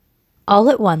All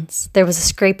at once, there was a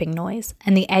scraping noise,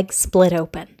 and the egg split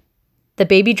open. The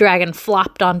baby dragon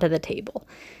flopped onto the table.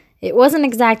 It wasn't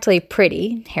exactly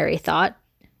pretty, Harry thought.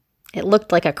 It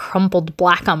looked like a crumpled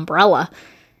black umbrella.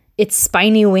 Its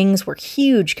spiny wings were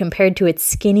huge compared to its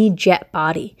skinny jet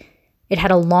body. It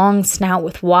had a long snout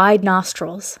with wide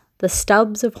nostrils, the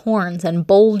stubs of horns, and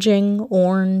bulging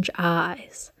orange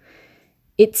eyes.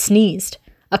 It sneezed.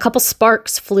 A couple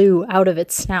sparks flew out of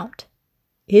its snout.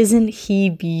 "Isn't he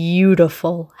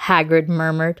beautiful?" Hagrid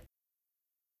murmured.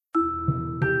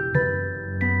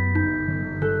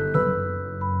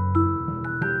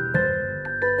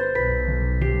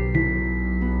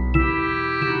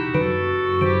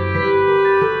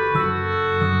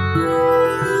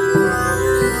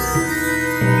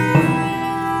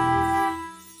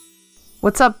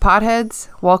 What's up, potheads?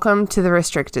 Welcome to the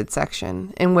restricted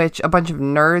section, in which a bunch of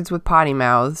nerds with potty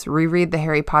mouths reread the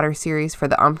Harry Potter series for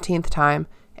the umpteenth time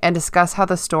and discuss how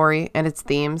the story and its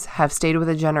themes have stayed with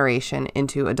a generation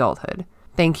into adulthood.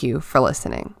 Thank you for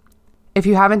listening. If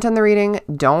you haven't done the reading,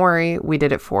 don't worry, we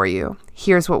did it for you.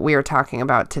 Here's what we are talking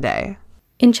about today.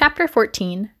 In Chapter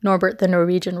 14, Norbert the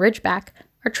Norwegian Ridgeback,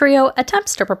 our trio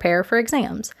attempts to prepare for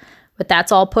exams, but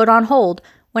that's all put on hold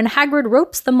when Hagrid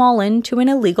ropes them all into an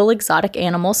illegal exotic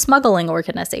animal smuggling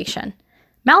organization.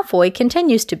 Malfoy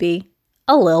continues to be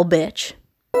a lil bitch.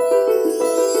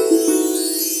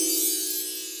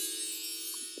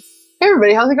 Hey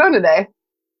everybody, how's it going today?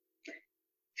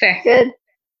 Fair. Good.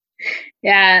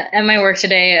 Yeah, at my work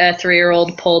today, a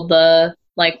 3-year-old pulled the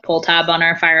pull tab on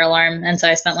our fire alarm, and so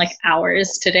I spent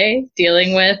hours today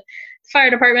dealing with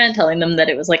fire department, telling them that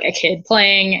it was a kid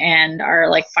playing, and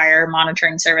our fire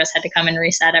monitoring service had to come and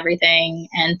reset everything.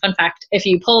 And fun fact, if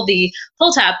you pull the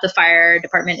pull tab, the fire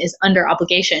department is under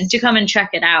obligation to come and check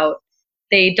it out.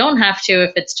 They don't have to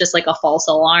if it's just a false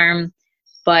alarm,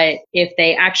 but if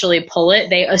they actually pull it,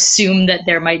 they assume that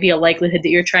there might be a likelihood that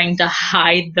you're trying to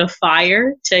hide the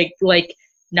fire to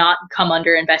not come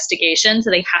under investigation, so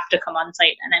they have to come on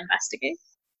site and investigate.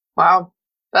 Wow,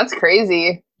 that's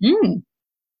crazy.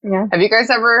 Yeah. Have you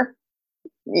guys ever,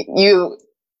 you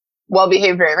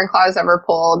well-behaved Ravenclaws, ever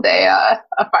pulled a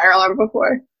fire alarm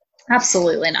before?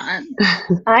 Absolutely not.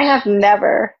 I have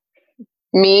never.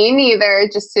 Me neither,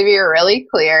 just to be really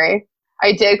clear.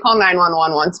 I did call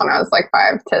 911 once when I was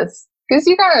 5 because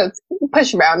you gotta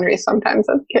push boundaries sometimes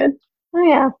as a kid. Oh,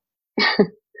 yeah.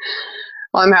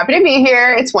 Well, I'm happy to be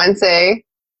here. It's Wednesday,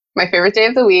 my favorite day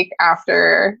of the week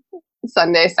after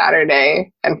Sunday,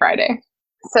 Saturday, and Friday.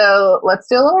 So let's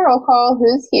do a little roll call.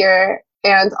 Who's here?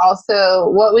 And also,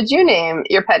 what would you name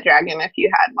your pet dragon if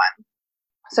you had one?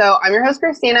 So I'm your host,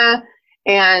 Christina.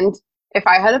 And if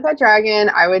I had a pet dragon,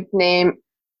 I would name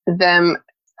them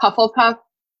Hufflepuff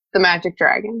the Magic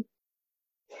Dragon.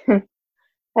 I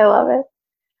love it.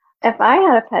 If I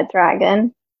had a pet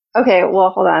dragon, okay, well,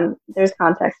 hold on. There's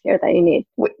context here that you need.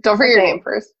 Wait, don't forget your name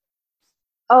first.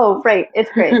 Oh, right.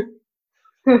 It's great.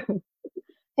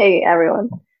 Hey, everyone.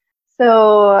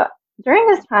 So during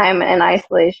this time in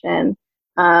isolation,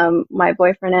 my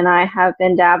boyfriend and I have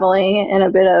been dabbling in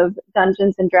a bit of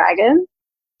Dungeons and Dragons.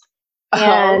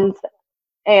 And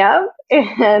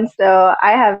so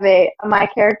I have my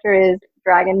character is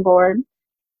Dragonborn,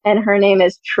 and her name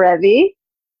is Trevi,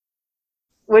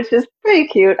 which is pretty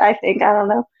cute, I think. I don't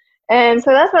know. And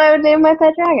so that's what I would name my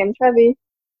pet dragon, Trevi.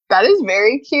 That is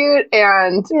very cute,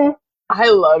 and yeah. I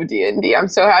love D&D. I'm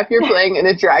so happy you're playing in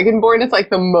a Dragonborn. It's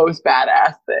the most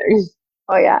badass thing.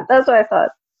 Oh yeah, that's what I thought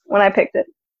when I picked it.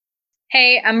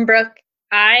 Hey, I'm Brooke.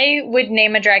 I would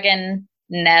name a dragon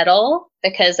Nettle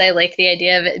because I like the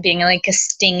idea of it being a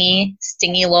stingy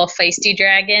little feisty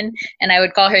dragon, and I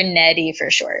would call her Nettie for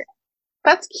short.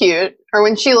 That's cute. Or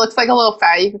when she looks like a little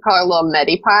fat, you could call her a little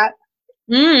Medipot.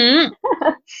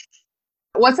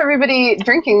 What's everybody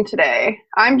drinking today?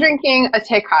 I'm drinking a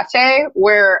Tecate.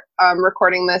 We're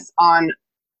recording this on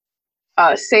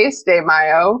 6 de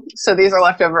Mayo. So these are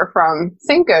leftover from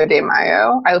Cinco de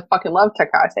Mayo. I fucking love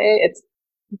Tecate. It's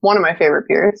one of my favorite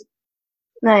beers.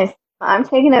 Nice. I'm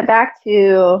taking it back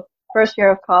to first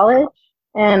year of college,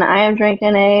 and I am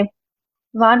drinking a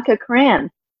vodka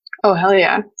cran. Oh, hell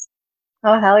yeah.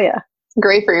 Oh, hell yeah.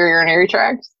 Great for your urinary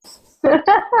tract.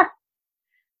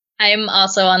 I'm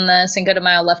also on the Cinco de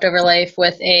Mayo leftover life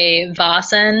with a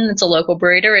Vossen. It's a local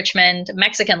brewery to Richmond,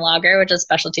 Mexican lager, which is a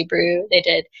specialty brew they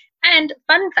did. And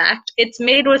fun fact, it's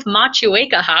made with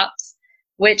Machueca hops,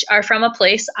 which are from a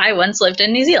place I once lived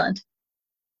in New Zealand.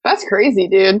 That's crazy,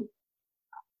 dude.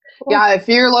 Yeah, if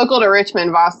you're local to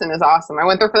Richmond, Boston is awesome. I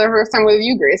went there for the first time with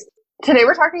you, Grace. Today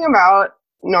we're talking about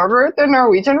Norbert the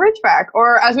Norwegian Ridgeback,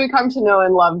 or as we come to know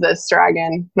and love this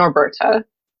dragon, Norberta,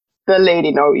 the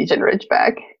Lady Norwegian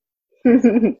Ridgeback.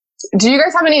 Do you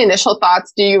guys have any initial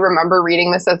thoughts? Do you remember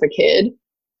reading this as a kid?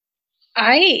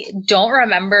 I don't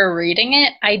remember reading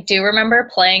it. I do remember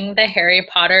playing the Harry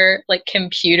Potter like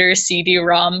computer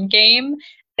CD-ROM game.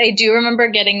 I do remember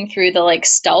getting through the like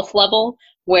stealth level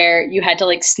where you had to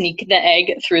like sneak the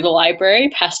egg through the library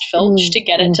past Filch to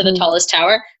get it to the tallest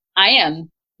tower. I am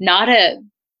not a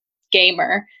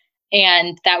gamer,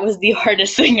 and that was the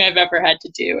hardest thing I've ever had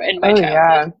to do in my childhood.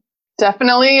 Yeah.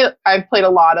 Definitely, I've played a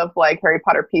lot of like Harry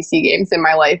Potter PC games in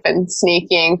my life, and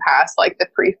sneaking past like the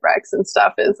prefects and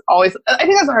stuff is always, I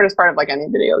think that's the hardest part of like any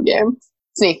video game.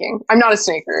 Sneaking. I'm not a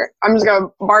sneaker. I'm just going to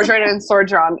barge right in, sword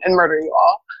drawn, and murder you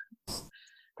all.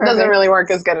 It doesn't really work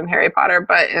as good in Harry Potter,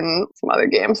 but in some other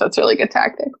games, that's a really good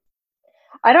tactic.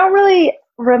 I don't really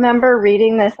remember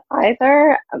reading this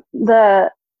either.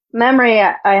 The memory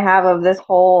I have of this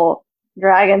whole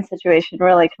dragon situation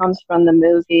really comes from the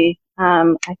movie.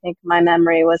 I think my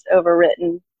memory was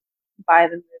overwritten by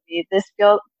the movie.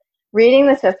 Reading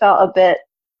this, it felt a bit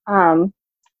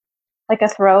like a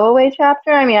throwaway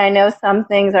chapter. I mean, I know some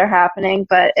things are happening,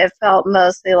 but it felt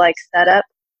mostly like setup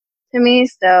to me.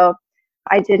 So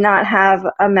I did not have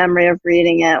a memory of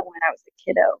reading it when I was a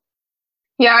kiddo.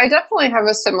 Yeah, I definitely have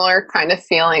a similar kind of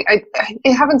feeling.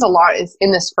 It happens a lot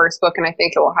in this first book, and I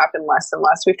think it will happen less and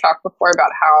less. We've talked before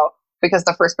about how, because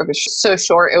the first book is so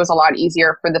short, it was a lot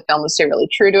easier for the film to stay really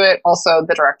true to it. Also,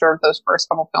 the director of those first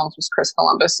couple films was Chris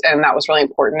Columbus, and that was really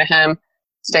important to him,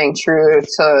 staying true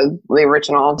to the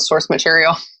original source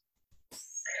material.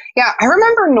 Yeah, I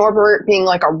remember Norbert being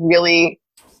like a really,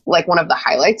 like one of the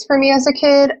highlights for me as a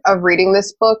kid of reading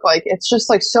this book. Like, it's just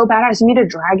like so badass. You meet a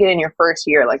dragon in your first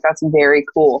year. Like, that's very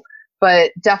cool. But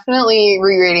definitely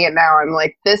rereading it now, I'm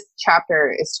like, this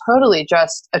chapter is totally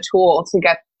just a tool to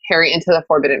get Harry into the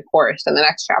Forbidden Forest in the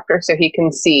next chapter so he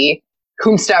can see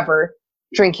whomsoever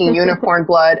drinking unicorn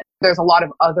blood. There's a lot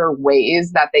of other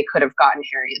ways that they could have gotten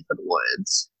Harry into the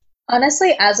woods.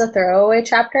 Honestly, as a throwaway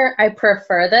chapter, I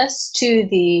prefer this to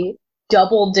the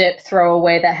double dip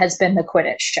throwaway that has been the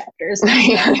Quidditch chapters.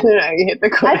 You hit the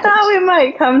Quidditch. I thought we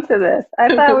might come to this.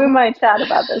 I thought we might chat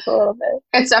about this a little bit.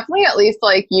 It's definitely at least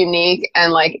like unique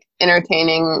and like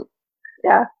entertaining.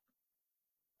 Yeah.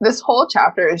 This whole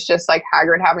chapter is just like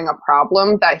Hagrid having a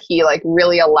problem that he like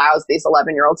really allows these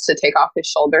 11-year-olds to take off his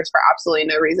shoulders for absolutely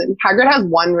no reason. Hagrid has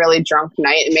one really drunk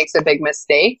night and makes a big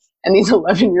mistake, and these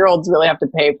 11-year-olds really have to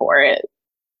pay for it.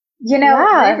 You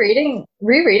know,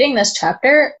 rereading this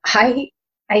chapter, I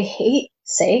hate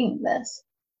saying this.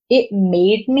 It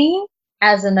made me,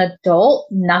 as an adult,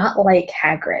 not like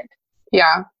Hagrid.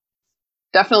 Yeah,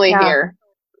 definitely here.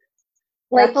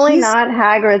 Like, definitely not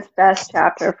Hagrid's best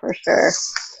chapter for sure.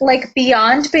 Like,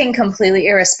 beyond being completely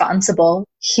irresponsible,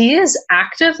 he is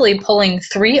actively pulling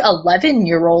 3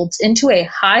 11-year-olds into a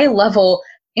high-level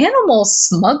animal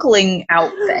smuggling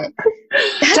outfit.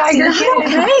 That's not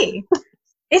okay.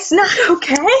 It's not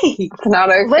okay. It's not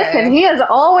okay. Listen, he has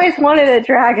always wanted a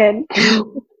dragon.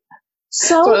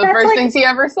 So one of the first things he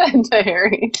ever said to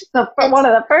Harry. One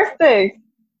of the first things.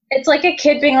 It's like a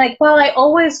kid being like, well, I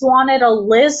always wanted a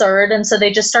lizard, and so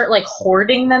they just start like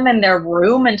hoarding them in their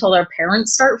room until their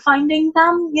parents start finding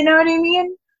them. You know what I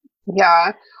mean?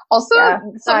 Yeah. Also,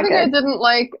 something I didn't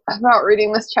like about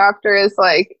reading this chapter is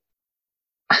like,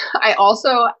 I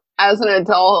also, as an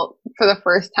adult, for the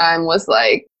first time, was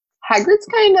like, Hagrid's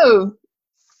kind of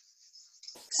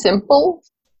simple.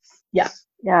 Yeah.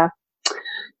 Yeah.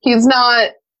 He's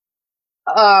not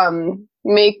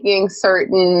making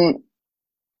certain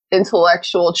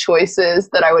intellectual choices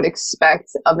that I would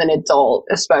expect of an adult,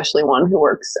 especially one who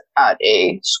works at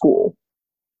a school.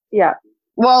 Yeah.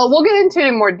 Well, we'll get into it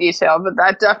in more detail, but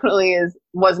that definitely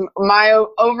was my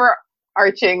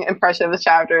overarching impression of the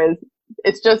chapter is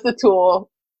it's just a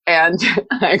tool and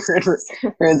Hagrid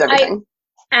ruins everything.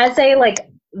 As a like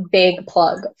big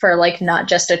plug for like not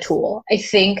just a tool, I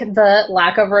think the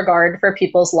lack of regard for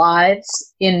people's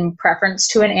lives in preference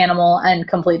to an animal and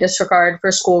complete disregard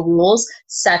for school rules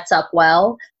sets up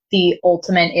well the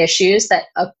ultimate issues that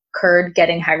occurred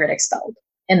getting Hagrid expelled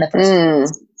in the first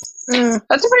place.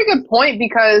 That's a pretty good point,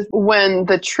 because when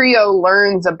the trio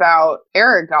learns about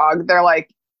Aragog, they're like,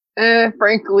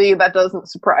 frankly, that doesn't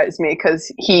surprise me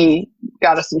because he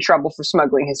got us in trouble for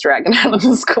smuggling his dragon out of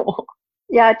the school.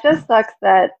 Yeah, it just sucks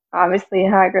that obviously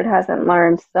Hagrid hasn't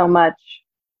learned so much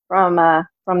from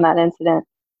that incident.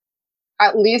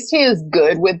 At least he is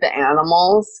good with the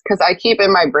animals, because I keep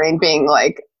in my brain being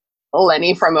like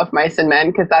Lenny from Of Mice and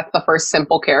Men, because that's the first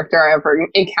simple character I ever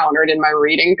encountered in my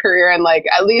reading career, and like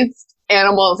at least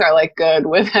animals are like good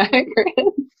with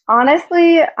Hagrid.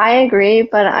 Honestly, I agree,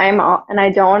 but and I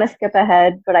don't want to skip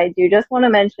ahead, but I do just want to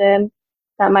mention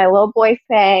that my little boy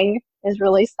Fang is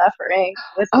really suffering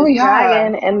with Oh, this yeah.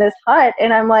 dragon in this hut,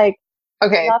 and I'm like,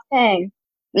 Okay. not paying.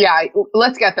 Yeah,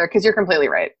 let's get there because you're completely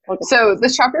right. So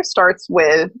this chapter starts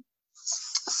with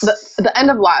the end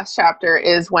of last chapter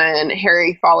is when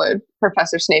Harry followed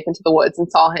Professor Snape into the woods and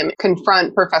saw him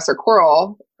confront Professor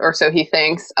Quirrell, or so he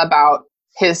thinks, about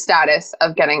his status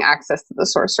of getting access to the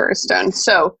Sorcerer's Stone.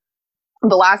 So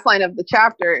the last line of the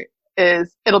chapter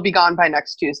is, "It'll be gone by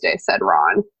next Tuesday," said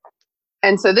Ron.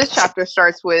 And so this chapter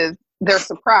starts with their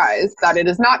surprise that it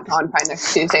is not gone by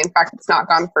next Tuesday. In fact, it's not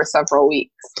gone for several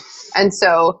weeks. And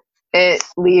so it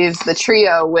leaves the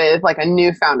trio with like a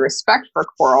newfound respect for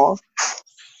Quirrell,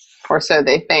 or so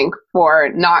they think, for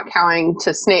not cowing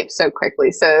to Snape so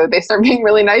quickly. So they start being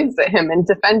really nice to him and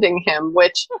defending him,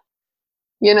 which,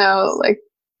 you know, like,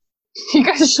 you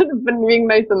guys should have been being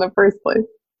nice in the first place.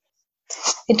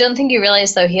 I don't think you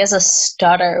realize, though, he has a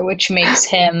stutter, which makes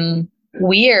him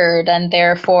weird, and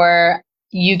therefore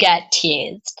you get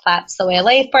teased. That's the way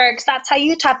life works. That's how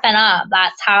you toughen up.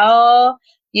 That's how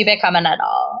you become an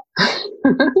adult.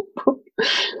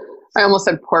 I almost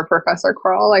said poor Professor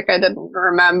Quirrell, like I didn't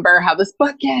remember how this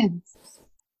book ends.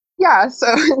 Yeah,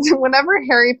 so whenever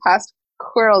Harry passed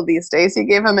Quirrell these days, he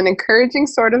gave him an encouraging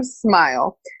sort of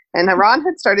smile, and Ron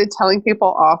had started telling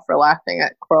people off for laughing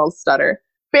at Quirrell's stutter.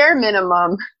 Bare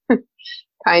minimum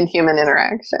kind human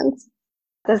interactions.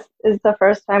 This is the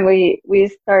first time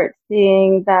we start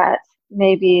seeing that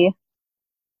maybe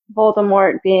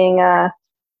Voldemort being a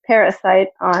parasite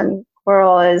on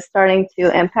Quirrell is starting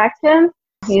to impact him.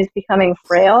 He's becoming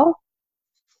frail,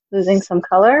 losing some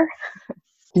color.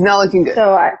 He's not looking good.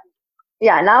 So,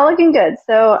 not looking good.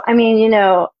 So, I mean, you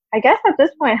know, I guess at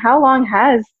this point, how long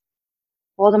has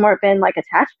Voldemort been, like,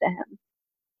 attached to him?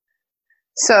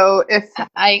 So if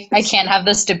I can't have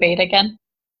this debate again.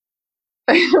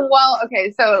 well,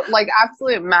 okay, so like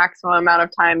absolute maximum amount of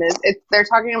time is they're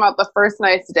talking about the first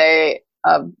nice day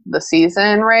of the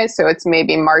season, right? So it's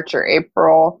maybe March or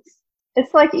April.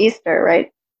 It's like Easter,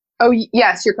 right? Oh,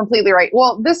 yes, you're completely right.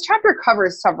 Well, this chapter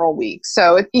covers several weeks.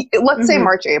 So let's say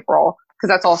March, April,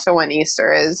 because that's also when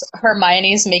Easter is.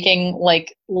 Hermione's making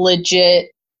like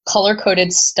legit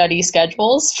color-coded study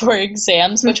schedules for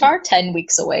exams, which are 10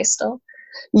 weeks away still.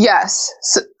 Yes.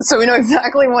 So we know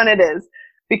exactly when it is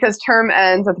because term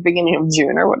ends at the beginning of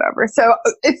June or whatever. So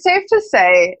it's safe to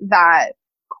say that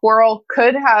Quirrell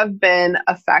could have been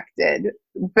affected,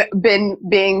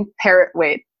 being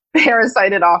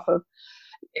parasited off of.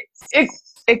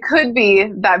 It could be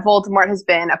that Voldemort has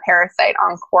been a parasite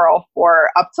on Quirrell for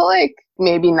up to like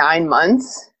maybe 9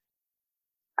 months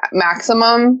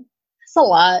maximum. That's a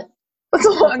lot. That's a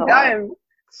long time.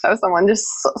 So someone just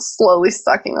slowly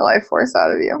sucking the life force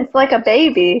out of you. It's like a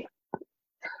baby.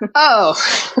 Oh.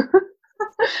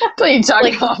 So you talk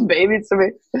about babies to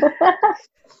me.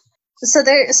 So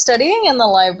they're studying in the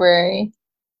library,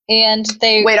 and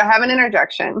they... Wait, I have an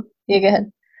interjection. Yeah, go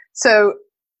ahead. So,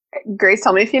 Grace,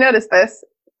 tell me if you noticed this.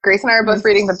 Grace and I are both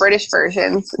reading the British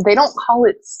versions. They don't call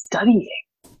it studying.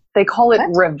 They call it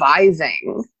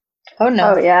revising. Oh,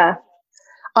 no. Oh, yeah.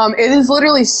 It is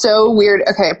literally so weird.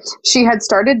 Okay, she had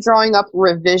started drawing up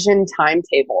revision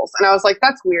timetables, and I was like,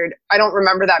 that's weird. I don't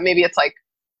remember that. Maybe it's like,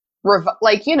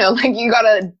 like, you know, like you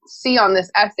gotta see on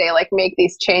this essay, like make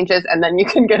these changes, and then you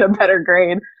can get a better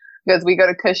grade because we go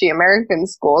to cushy American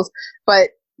schools. But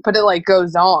it like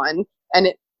goes on,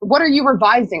 and what are you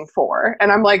revising for?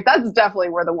 And I'm like, that's definitely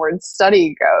where the word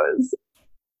study goes.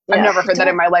 Yeah. I've never heard that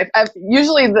in my life.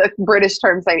 Usually the British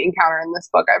terms I encounter in this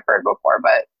book I've heard before,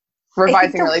 but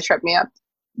revising really tripped me up.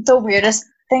 The weirdest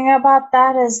thing about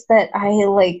that is that I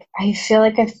feel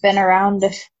like I've been around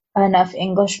enough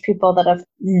English people that have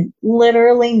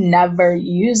literally never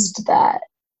used that.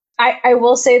 I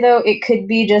will say, though, it could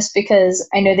be just because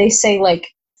I know they say like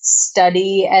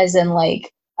study as in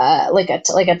like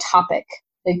a topic.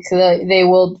 Like they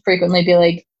will frequently be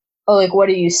like, oh, like, what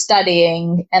are you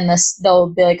studying? And they'll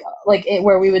be like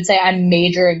where we would say I'm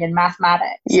majoring in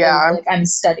mathematics. Yeah. Like I'm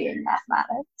studying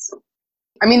mathematics.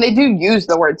 I mean, they do use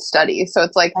the word study, so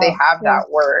it's like they have that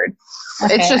word.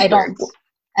 Okay, it's just I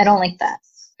don't like that.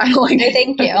 I don't like it.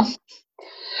 Thank you.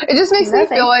 It just makes me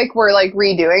feel like we're like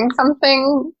redoing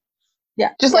something.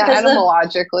 Yeah. Just like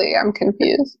etymologically, I'm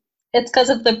confused. It's because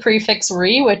of the prefix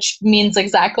 "re," which means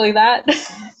exactly that.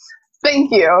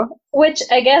 Thank you. Which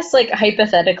I guess, like,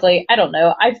 hypothetically, I don't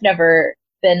know. I've never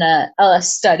been a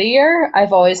studier.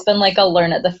 I've always been like a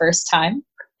learn it the first time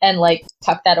and like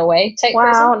tuck that away type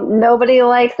person. Nobody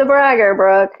likes a bragger,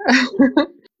 Brooke.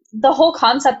 The whole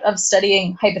concept of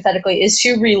studying hypothetically is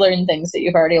to relearn things that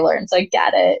you've already learned. So I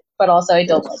get it, but also I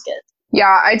don't like it.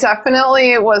 Yeah, I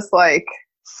definitely was like,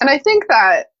 and I think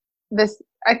that this,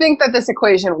 I think that this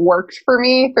equation worked for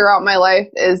me throughout my life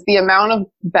is the amount of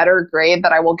better grade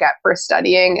that I will get for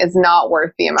studying is not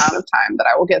worth the amount of time that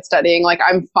I will get studying. Like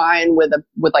I'm fine with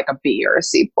like a B or a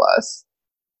C plus.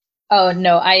 Oh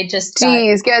no, I just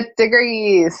G's, get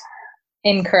degrees.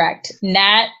 Incorrect.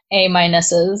 Nat A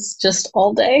minuses just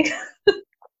all day.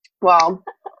 Well,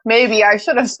 maybe I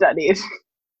should have studied.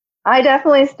 I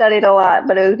definitely studied a lot,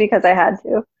 but it was because I had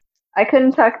to. I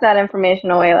couldn't tuck that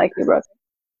information away like you wrote.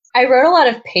 I wrote a lot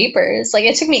of papers. Like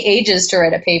it took me ages to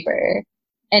write a paper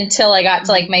until I got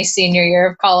to like my senior year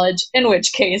of college, in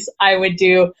which case I would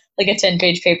do like a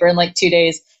 10-page paper in like 2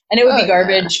 days. And it would be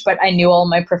garbage, but I knew all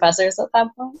my professors at that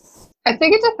point. I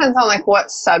think it depends on like what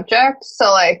subject.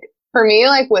 So like for me,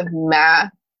 like with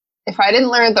math, if I didn't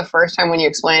learn it the first time when you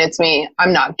explain it to me,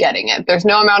 I'm not getting it. There's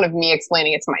no amount of me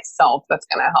explaining it to myself that's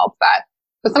going to help that.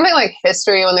 But something like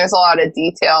history, when there's a lot of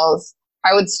details,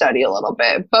 I would study a little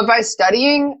bit. But by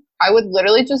studying, I would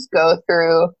literally just go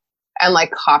through and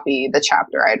like copy the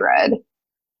chapter I'd read.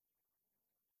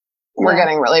 We're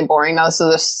getting really boring now. This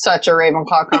is such a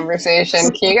Ravenclaw conversation.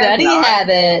 Can you guys study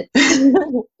habit?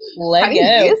 How do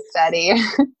you study?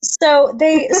 So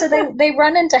they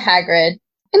run into Hagrid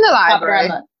in the library.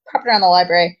 Popped around the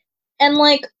library, and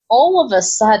like all of a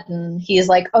sudden he's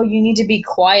like, "Oh, you need to be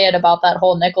quiet about that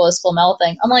whole Nicholas Flamel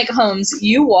thing." I'm like, Holmes,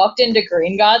 you walked into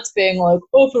Gringotts being like,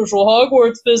 "Official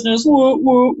Hogwarts business," woo,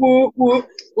 woo, woo, woo.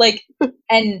 Like,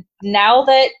 and now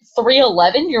that 3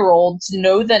 11-year-olds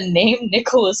know the name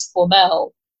Nicholas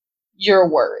Flamel, you're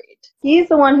worried. He's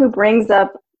the one who brings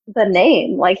up the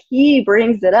name. Like, he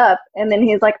brings it up, and then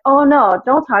he's like, "Oh no,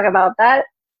 don't talk about that."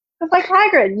 It's like,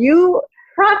 Hagrid, you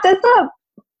brought this up.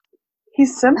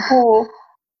 He's simple.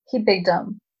 He big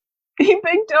dumb. He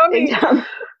big dummy.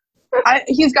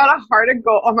 He's got a heart of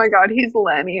gold. Oh my god, he's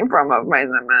Lenny from Of Mice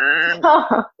and Men.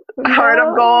 Oh, no. Heart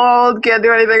of gold, can't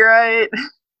do anything right.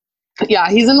 Yeah,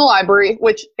 he's in the library,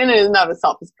 which in and of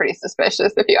itself is pretty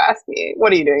suspicious if you ask me.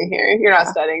 What are you doing here? You're not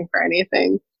studying for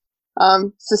anything.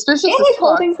 Suspicious. And he's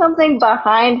holding something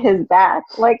behind his back.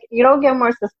 Like, you don't get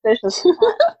more suspicious than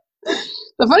that.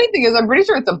 The funny thing is, I'm pretty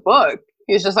sure it's a book.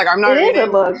 He's just like, I'm not reading. It is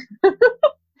a book.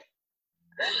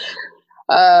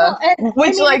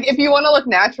 Like, if you want to look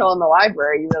natural in the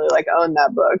library, you really like own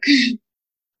that book.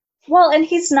 Well, and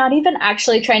he's not even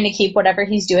actually trying to keep whatever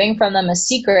he's doing from them a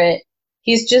secret.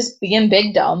 He's just being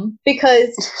big dumb because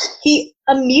he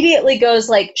immediately goes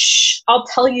like, "Shh, I'll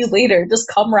tell you later. Just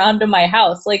come around to my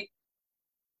house." Like,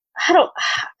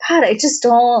 I just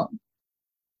don't.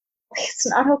 It's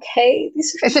not okay.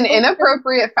 It's an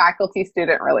inappropriate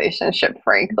faculty-student relationship,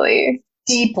 frankly.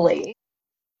 Deeply.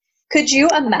 Could you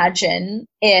imagine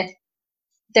if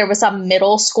there was a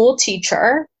middle school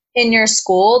teacher in your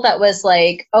school that was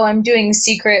like, "Oh, I'm doing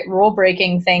secret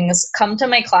rule-breaking things. Come to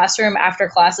my classroom after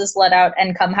class is let out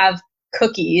and come have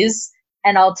cookies,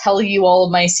 and I'll tell you all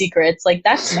of my secrets." Like,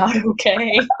 that's not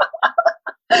okay.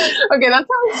 Okay, that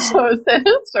sounds so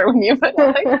sinister when you put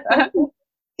it like that.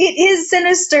 It is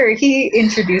sinister. He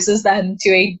introduces them to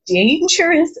a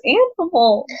dangerous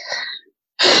animal.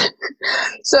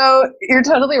 So you're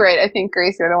totally right. I think,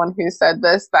 Grace, you're the one who said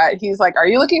this, that he's like, "Are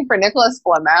you looking for Nicholas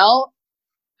Flamel?"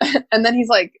 And then he's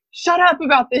like, "Shut up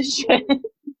about this shit."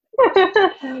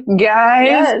 Guys.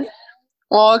 Yes.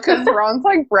 Well, because Ron's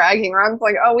like bragging. Ron's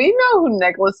like, "Oh, we know who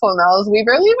Nicholas Flamel is. We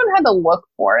barely even had to look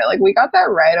for it. Like, we got that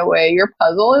right away. Your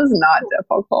puzzle is not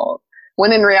difficult."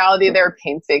 When in reality, they were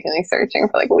painstakingly searching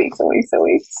for like weeks and weeks and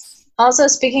weeks. Also,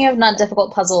 speaking of not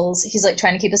difficult puzzles, he's like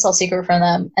trying to keep this all secret from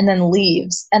them and then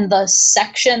leaves. And the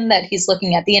section that he's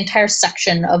looking at, the entire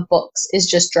section of books, is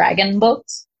just dragon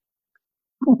books.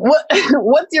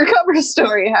 What's your cover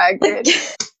story, Hagrid?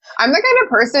 I'm the kind of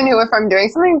person who, if I'm doing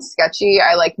something sketchy,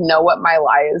 I like know what my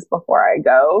lie is before I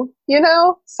go, you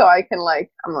know? So I can like,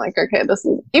 I'm like, okay, this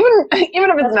is, even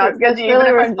if it's not sketchy, really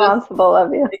even if responsible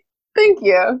of you. Thank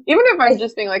you. Even if I'm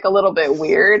just being like a little bit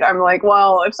weird, I'm like,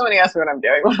 well, if somebody asks me what I'm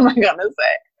doing, what am I going to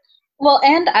say? Well,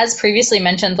 and as previously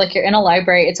mentioned, like, you're in a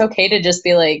library, it's okay to just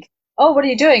be like, "Oh, what are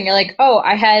you doing?" You're like, "Oh,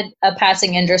 I had a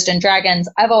passing interest in dragons.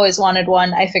 I've always wanted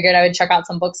one. I figured I would check out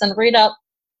some books and read up."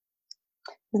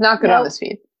 He's not good on his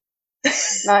feet.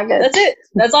 Not good. That's it.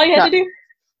 That's all you had to do.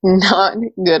 Not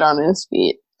good on his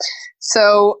feet.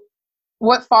 So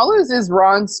what follows is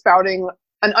Ron spouting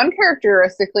an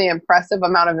uncharacteristically impressive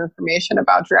amount of information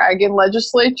about dragon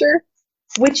legislature.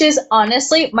 Which is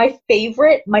honestly my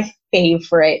favorite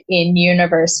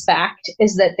in-universe fact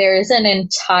is that there is an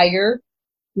entire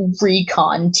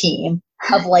recon team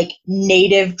of like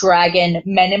native dragon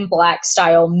Men in Black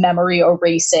style memory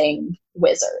erasing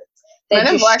wizards. Men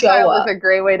in Black style is a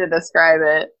great way to describe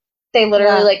it. They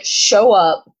literally like show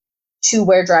up to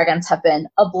where dragons have been,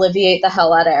 obliviate the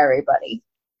hell out of everybody,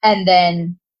 and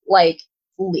then like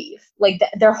leave. Like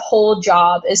their whole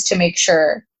job is to make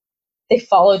sure they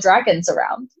follow dragons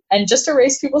around and just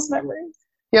erase people's memories.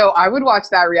 Yo, I would watch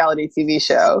that reality TV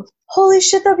show. Holy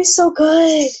shit, that'd be so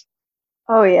good.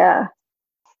 Oh, yeah.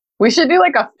 We should do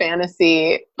like a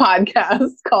fantasy podcast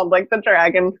called like the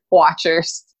Dragon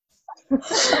Watchers.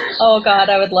 Oh god,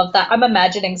 I would love that. I'm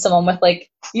imagining someone with like,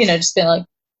 just being like,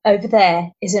 over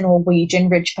there is a Norwegian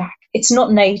Ridgeback. It's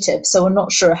not native, so we're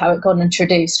not sure how it got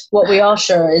introduced. What we are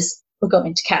sure is we're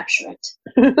going to capture it.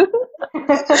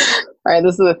 All right,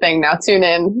 this is the thing. Now tune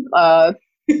in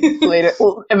later,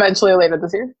 eventually later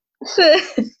this year.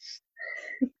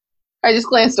 I just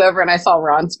glanced over and I saw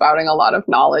Ron spouting a lot of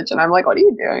knowledge, and I'm like, what are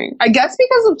you doing? I guess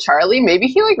because of Charlie. Maybe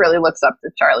he like really looks up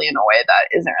to Charlie in a way that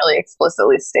isn't really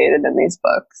explicitly stated in these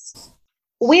books.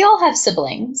 We all have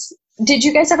siblings. Did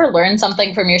you guys ever learn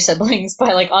something from your siblings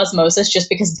by like osmosis just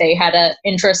because they had an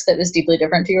interest that was deeply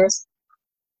different to yours?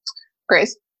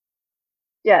 Grace?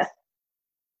 Yes.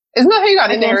 Isn't that how you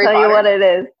got into Harry Potter? I can't tell you what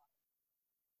it is.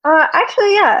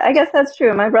 Actually, yeah, I guess that's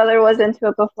true. My brother was into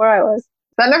it before I was.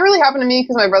 That never really happened to me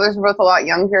because my brothers were both a lot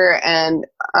younger, and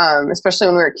especially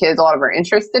when we were kids, a lot of our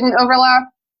interests didn't overlap.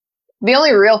 The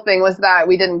only real thing was that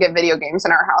we didn't get video games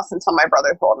in our house until my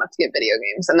brothers were old enough to get video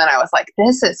games, and then I was like,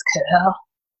 this is cool.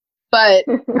 But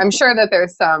I'm sure that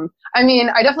there's some. I mean,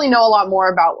 I definitely know a lot more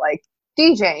about like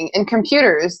DJing and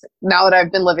computers now that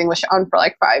I've been living with Sean for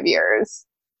like 5 years.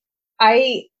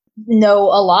 I know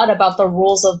a lot about the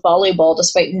rules of volleyball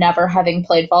despite never having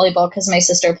played volleyball because my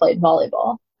sister played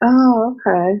volleyball. Oh,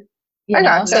 okay. I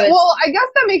gotcha. So well, I guess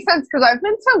that makes sense because I've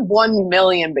been to 1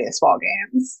 million baseball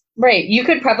games. Right. You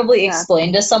could probably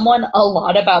explain to someone a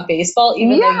lot about baseball,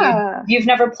 even though you've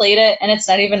never played it, and it's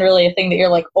not even really a thing that you're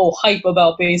like, oh, hype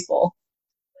about baseball.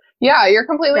 Yeah, you're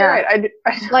completely right.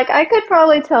 I could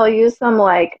probably tell you some,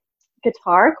 like,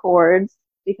 guitar chords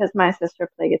because my sister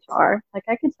played guitar. Like,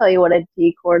 I could tell you what a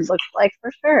D chord looks like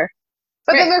for sure.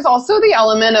 But then there's also the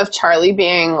element of Charlie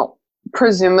being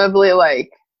presumably, like,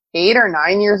 8 or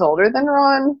 9 years older than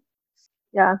Ron.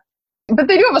 Yeah. But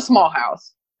they do have a small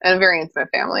house and a very intimate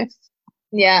family.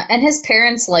 Yeah, and his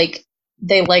parents,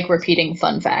 they like repeating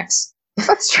fun facts.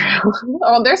 That's true.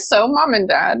 Oh, they're so mom and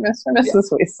dad, Mr. and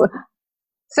Mrs. Weasley.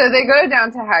 So they go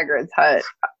down to Hagrid's hut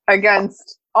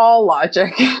against all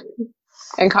logic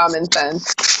and common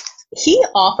sense. He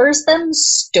offers them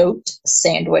stoat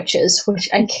sandwiches, which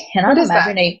I cannot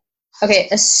imagine Okay,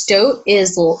 a stoat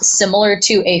is similar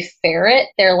to a ferret.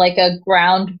 They're like a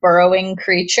ground burrowing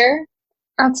creature.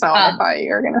 That's not what I thought you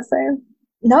were going to say.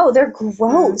 No, they're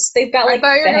gross. They've got like I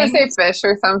thought you were going to say fish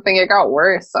or something. It got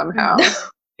worse somehow.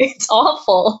 It's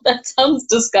awful. That sounds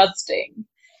disgusting.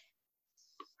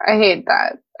 I hate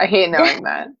that. I hate knowing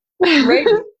that. Right?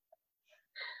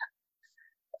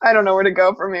 I don't know where to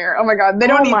go from here. Oh my god, they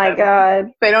don't eat them. Oh my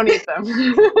god. They don't eat them.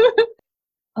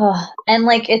 And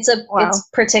like it's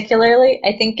particularly,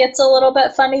 I think it's a little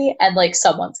bit funny, and like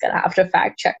someone's gonna have to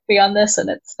fact check me on this, and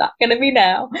it's not gonna be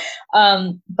now.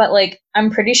 But like I'm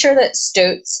pretty sure that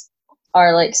stoats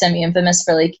are like semi-infamous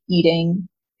for like eating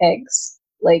eggs.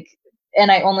 Like, and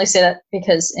I only say that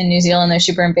because in New Zealand they're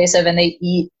super invasive and they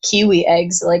eat kiwi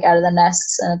eggs like out of the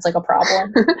nests, and it's like a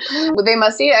problem. Well, they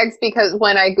must eat eggs because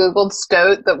when I googled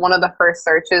stoat, that one of the first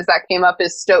searches that came up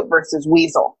is stoat versus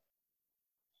weasel.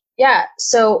 Yeah,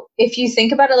 so if you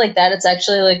think about it like that, it's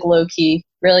actually like low-key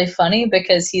really funny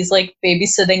because he's like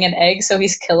babysitting an egg, so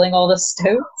he's killing all the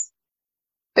stoats.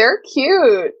 They're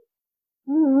cute.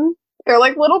 Mm-hmm. They're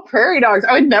like little prairie dogs.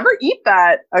 I would never eat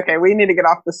that. Okay, we need to get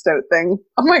off the stoat thing.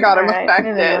 Oh my god, I'm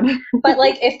affected. Yeah. But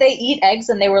like if they eat eggs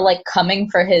and they were like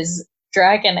coming for his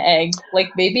dragon egg, like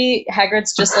maybe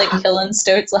Hagrid's just like killing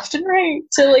stoats left and right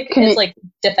to like his like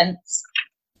defense.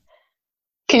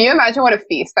 Can you imagine what a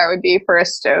feast that would be for a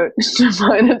stoat to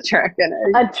find a dragon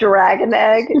egg? A dragon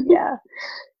egg? Yeah.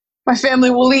 My family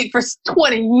will eat for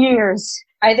 20 years.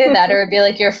 Either that or it would be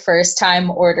like your first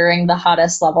time ordering the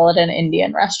hottest level at an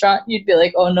Indian restaurant. You'd be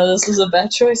like, oh no, this is a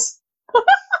bad choice.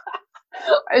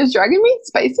 Is dragon meat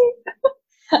spicy?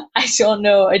 I don't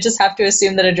know. I just have to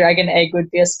assume that a dragon egg would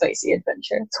be a spicy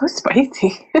adventure. So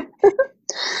spicy.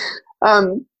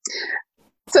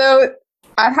 So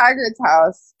at Hagrid's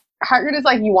house, Hagrid is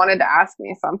like, you wanted to ask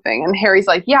me something. And Harry's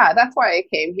like, yeah, that's why I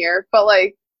came here. But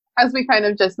like, as we kind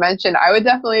of just mentioned, I would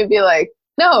definitely be like,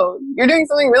 no, you're doing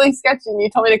something really sketchy and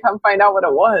you told me to come find out what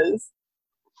it was.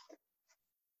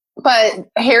 But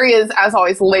Harry is, as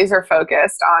always, laser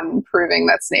focused on proving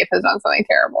that Snape has done something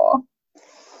terrible.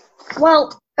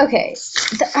 Well, okay.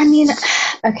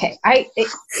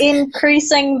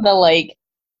 Increasing the like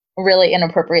really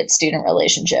inappropriate student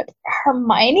relationship.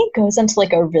 Hermione goes into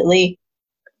like a really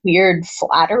weird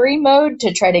flattery mode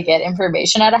to try to get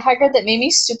information out of Hagrid that made me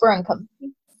super uncomfortable.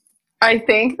 I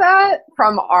think that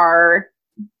from our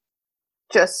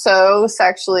just so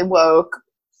sexually woke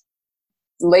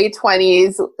late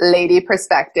 20s lady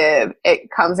perspective, it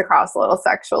comes across a little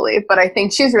sexually, but I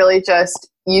think she's really just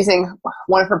using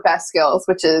one of her best skills,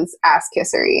 which is ass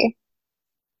kissery.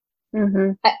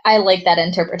 Mm-hmm. I like that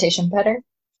interpretation better.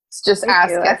 It's just Me ass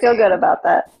too. kissing. I feel good about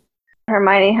that.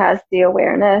 Hermione has the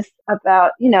awareness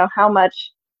about, how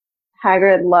much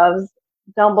Hagrid loves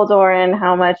Dumbledore and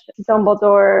how much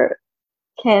Dumbledore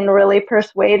can really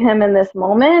persuade him in this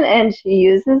moment, and she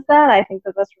uses that. I think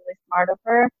that that's really smart of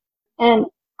her. And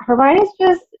Hermione's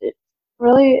just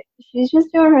really, she's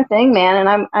just doing her thing, man.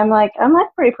 And I'm like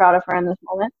pretty proud of her in this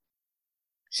moment.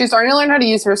 She's starting to learn how to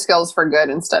use her skills for good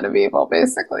instead of evil,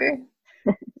 basically.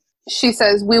 She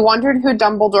says, "We wondered who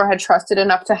Dumbledore had trusted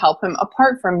enough to help him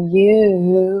apart from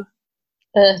you."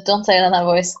 Don't say it in that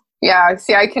voice. Yeah,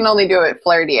 see, I can only do it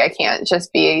flirty. I can't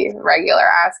just be regular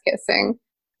ass kissing.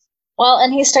 Well,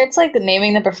 and he starts like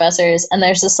naming the professors, and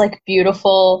there's this like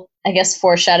beautiful, I guess,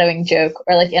 foreshadowing joke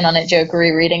or like in on it joke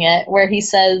rereading it, where he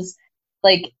says,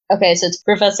 like, okay, so it's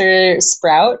Professor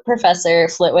Sprout, Professor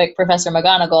Flitwick, Professor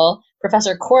McGonagall,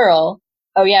 Professor Quirrell,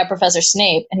 oh yeah, Professor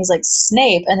Snape. And he's like,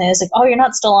 Snape? And then he's like, oh, you're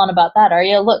not still on about that, are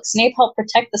you? Look, Snape helped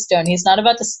protect the stone. He's not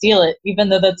about to steal it, even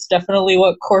though that's definitely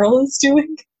what Quirrell is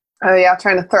doing. Oh yeah,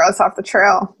 trying to throw us off the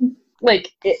trail.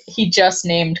 Like, he just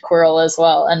named Quirrell as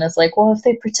well, and it's like, well, if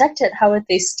they protect it, how would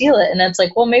they steal it? And it's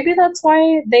like, well, maybe that's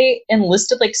why they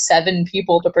enlisted like 7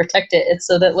 people to protect it. It's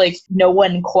so that like no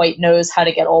one quite knows how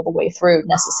to get all the way through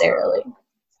necessarily.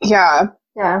 Yeah.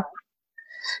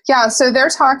 Yeah, so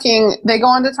they go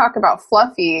on to talk about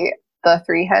Fluffy, the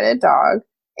 3-headed dog,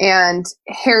 and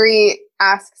Harry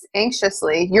asks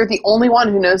anxiously, "You're the only one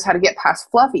who knows how to get past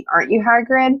Fluffy, aren't you,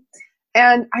 Hagrid?"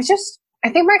 And I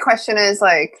think my question is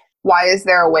like, why is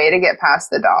there a way to get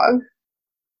past the dog?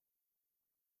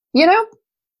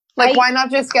 Why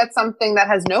not just get something that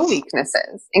has no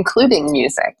weaknesses, including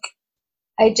music?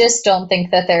 I just don't think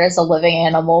that there is a living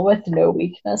animal with no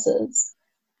weaknesses.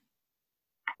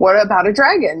 What about a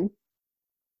dragon?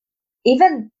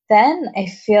 Even then, I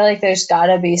feel like there's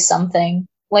gotta be something.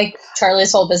 Like,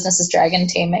 Charlie's whole business is dragon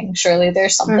taming. Surely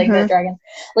there's something that dragon...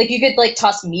 Like, you could, like,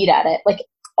 toss meat at it. Like,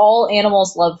 all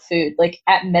animals love food. Like,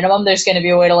 at minimum, there's going to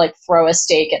be a way to, like, throw a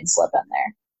steak and slip in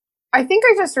there. I think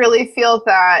I just really feel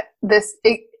that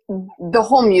the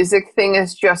whole music thing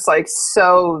is just, like,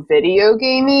 so video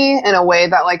gamey in a way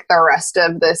that, like, the rest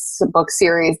of this book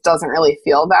series doesn't really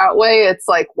feel that way. It's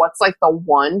like, what's, like, the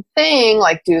one thing?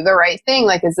 Like, do the right thing.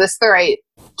 Like, is this the right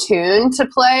tune to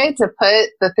play to put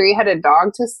the 3-headed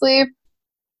dog to sleep?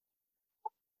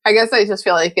 I guess I just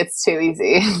feel like it's too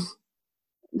easy.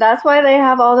 that's why they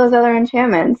have all those other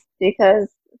enchantments, because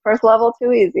first level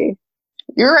too easy.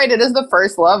 You're right, it is the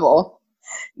first level.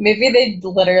 Maybe they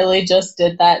literally just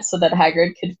did that so that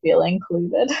Hagrid could feel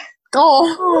included.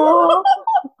 Oh.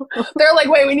 They're like,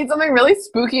 wait, we need something really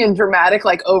spooky and dramatic,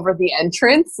 like over the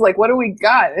entrance. Like, what do we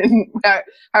got? And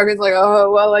Hagrid's like,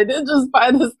 oh, well, I did just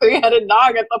buy this 3-headed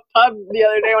dog at the pub the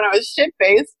other day when I was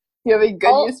shit-faced. You have a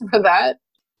good use for that?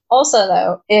 Also,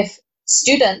 though, if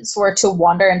students were to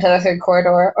wander into the 3rd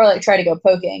corridor or like try to go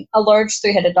poking, a large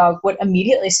 3-headed dog would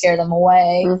immediately scare them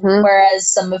away,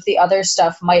 whereas some of the other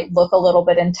stuff might look a little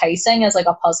bit enticing as like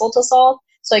a puzzle to solve.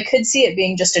 So I could see it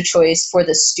being just a choice for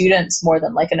the students more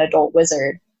than like an adult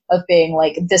wizard, of being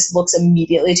like, this looks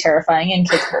immediately terrifying and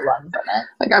kids will run from it.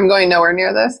 Like, I'm going nowhere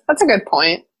near this. That's a good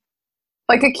point.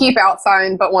 Like a keep out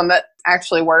sign, but one that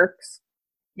actually works.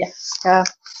 Yeah.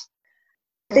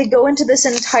 They go into this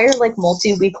entire like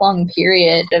multi-week long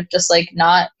period of just like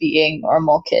not being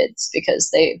normal kids because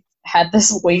they had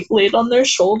this weight laid on their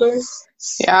shoulders.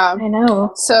 Yeah. I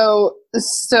know. So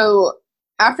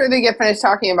after they get finished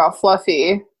talking about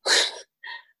Fluffy,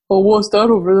 well, what's that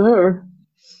over there?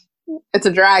 It's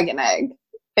a dragon egg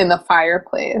in the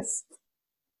fireplace,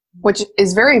 which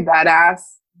is very badass.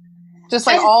 Just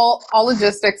like all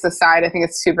logistics aside, I think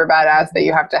it's super badass that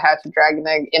you have to hatch a dragon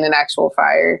egg in an actual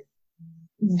fire.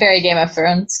 Very Game of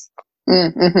Thrones.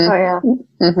 Mm-hmm. Oh, yeah.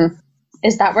 Mm-hmm.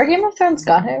 Is that where Game of Thrones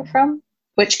got it from?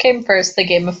 Which came first, the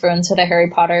Game of Thrones or the Harry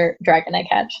Potter dragon egg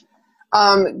hatch?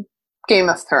 Game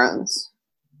of Thrones.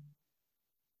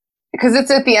 Because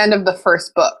it's at the end of the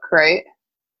first book, right?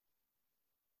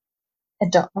 I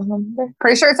don't remember.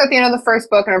 Pretty sure it's at the end of the first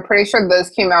book, and I'm pretty sure those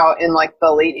came out in like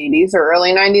the late 80s or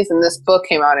early 90s, and this book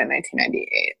came out in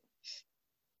 1998.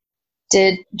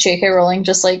 Did J.K. Rowling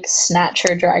just like snatch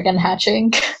her dragon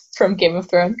hatching from Game of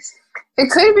Thrones? It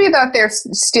could be that they're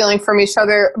stealing from each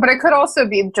other, but it could also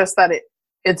be just that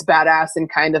it's badass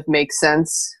and kind of makes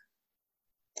sense.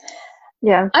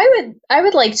 Yeah. I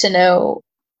would like to know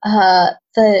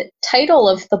the title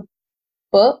of the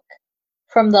book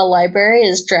from the library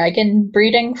is Dragon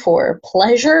Breeding for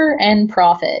Pleasure and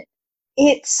Profit.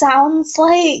 It sounds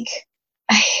like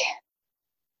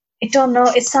I don't know,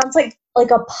 it sounds like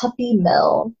a puppy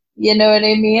mill. You know what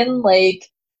I mean? Like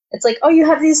it's like, oh, you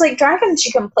have these like dragons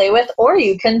you can play with, or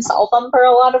you can sell them for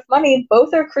a lot of money.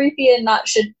 Both are creepy and not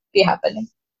should be happening.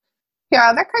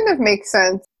 Yeah, that kind of makes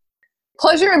sense.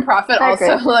 Pleasure and profit I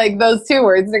also, agree. like those two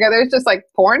words together, it's just like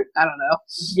porn. I don't know.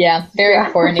 Yeah, very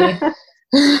corny.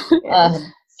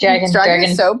 Dragon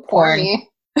is so porn.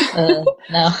 porny.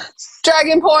 No.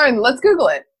 Dragon porn. Let's Google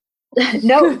it.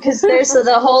 No, because there's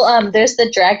the whole there's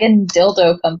the Dragon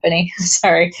Dildo Company.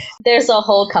 Sorry, there's a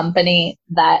whole company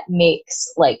that makes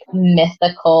like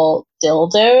mythical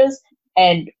dildos,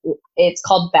 and it's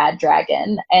called Bad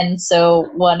Dragon. And so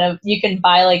you can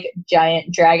buy like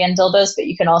giant dragon dildos, but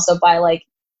you can also buy like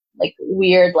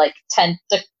weird like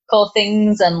tentacle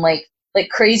things and like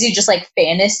crazy just like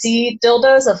fantasy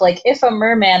dildos of like, if a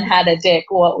merman had a dick,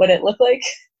 what would it look like?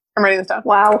 I'm writing this down.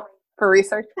 Wow. For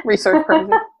research purposes.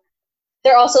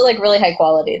 They're also like really high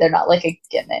quality. They're not like a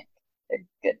gimmick. They're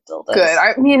good dildos. Good.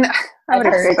 I mean, I would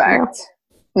I've heard, expect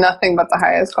nothing but the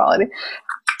highest quality.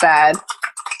 Bad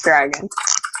Dragon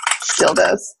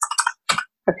dildos.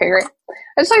 Okay, great.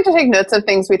 I just like to take notes of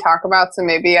things we talk about, so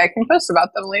maybe I can post about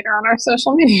them later on our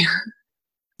social media.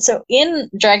 So in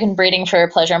Dragon Breeding for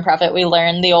Pleasure and Profit, we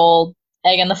learn the old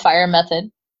egg and the fire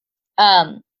method.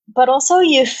 But also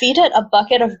you feed it a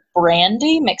bucket of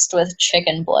brandy mixed with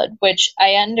chicken blood, which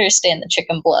I understand the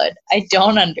chicken blood. I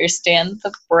don't understand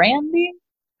the brandy.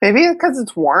 Maybe because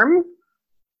it's warm?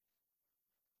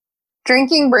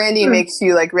 Drinking brandy makes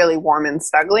you like really warm and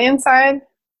snuggly inside.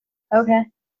 Okay.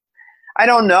 I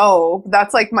don't know.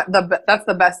 That's like that's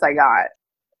the best I got.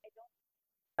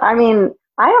 I mean,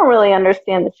 I don't really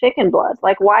understand the chicken blood.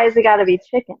 Like, why has it got to be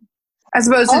chicken? As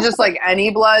opposed to just like any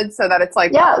blood, so that it's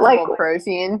like palatable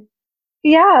protein.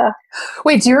 Yeah.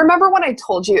 Wait, do you remember when I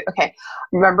told you? Okay,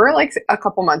 remember like a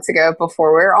couple months ago,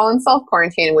 before we were all in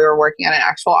self-quarantine, we were working at an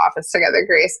actual office together,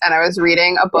 Grace, and I was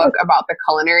reading a book about the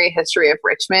culinary history of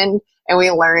Richmond, and we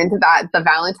learned that the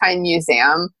Valentine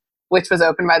Museum, which was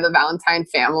opened by the Valentine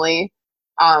family,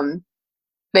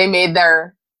 they made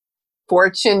their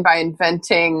fortune by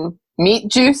inventing meat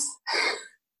juice.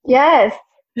 Yes.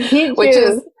 Meat which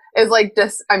juice. is like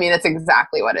just, I mean, it's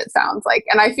exactly what it sounds like.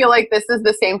 And I feel like this is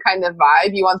the same kind of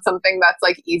vibe. You want something that's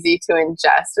like easy to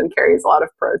ingest and carries a lot of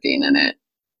protein in it.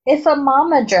 If a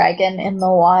mama dragon in the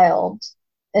wild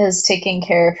is taking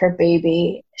care of her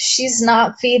baby, she's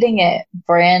not feeding it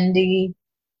brandy,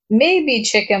 maybe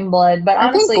chicken blood, but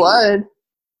honestly, I think blood.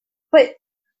 But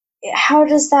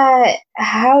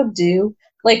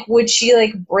like, would she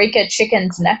like break a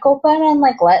chicken's neck open and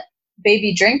like let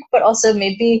baby drink? But also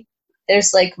maybe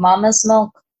there's like mama's milk,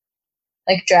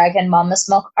 like dragon mama's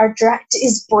milk.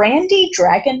 Is brandy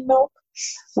dragon milk?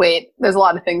 Wait, there's a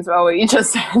lot of things about what you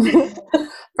just said.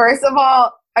 First of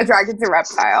all, a dragon's a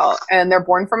reptile and they're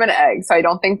born from an egg, so I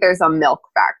don't think there's a milk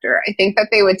factor. I think that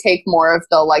they would take more of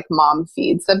the like mom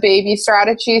feeds the baby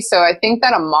strategy. So I think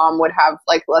that a mom would have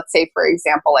like, let's say for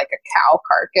example, like a cow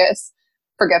carcass.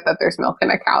 Forget that there's milk in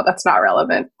a cow. That's not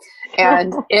relevant.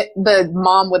 And the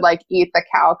mom would like eat the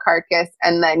cow carcass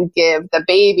and then give the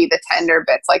baby the tender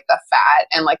bits, like the fat,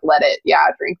 and like let it,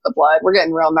 drink the blood. We're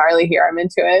getting real gnarly here. I'm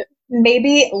into it.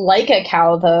 Maybe like a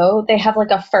cow though, they have like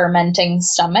a fermenting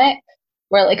stomach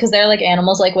where like, because they're like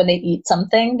animals, like when they eat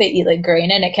something, they eat like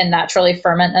grain and it can naturally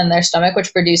ferment in their stomach,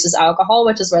 which produces alcohol,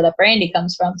 which is where the brandy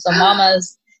comes from. So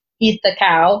mamas eat the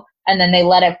cow and then they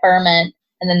let it ferment.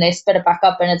 And then they spit it back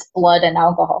up and it's blood and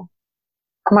alcohol.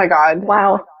 Oh my God.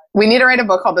 Wow. We need to write a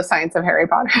book called The Science of Harry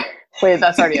Potter. Wait,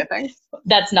 that's already a thing.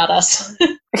 That's not us.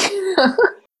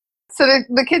 So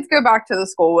the kids go back to the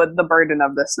school with the burden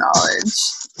of this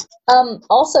knowledge.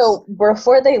 Also,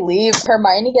 before they leave,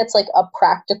 Hermione gets like a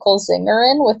practical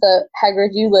zinger in with a Hagrid,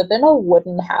 you live in a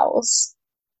wooden house.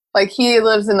 Like he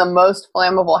lives in the most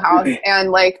flammable house. And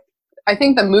like, I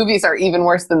think the movies are even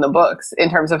worse than the books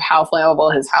in terms of how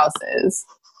flammable his house is.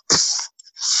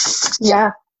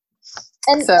 Yeah.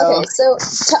 And so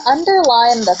to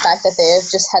underline the fact that they have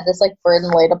just had this like burden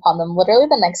laid upon them, literally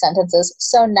the next sentence is,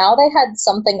 so now they had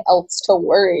something else to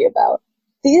worry about.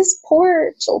 These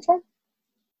poor children.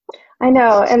 I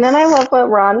know. And then I love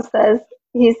what Ron says.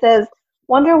 He says,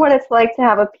 wonder what it's like to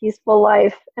have a peaceful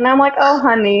life. And I'm like, oh,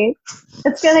 honey,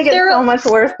 it's going to get so much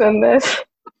worse than this.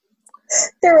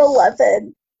 They're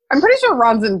 11. I'm pretty sure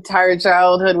Ron's entire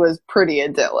childhood was pretty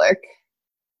idyllic.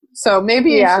 So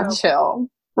maybe you should chill,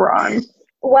 Ron.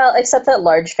 Well, except that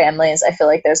large families, I feel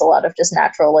like there's a lot of just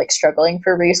natural, like, struggling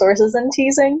for resources and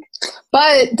teasing.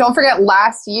 But don't forget,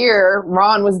 last year,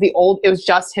 Ron was it was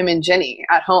just him and Ginny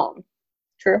at home.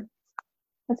 True.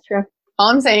 That's true. All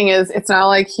I'm saying is, it's not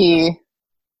like he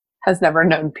has never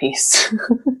known peace.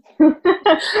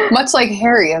 Much like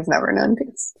Harry has never known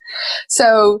peace.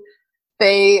 So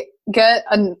they get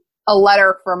a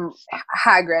letter from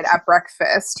Hagrid at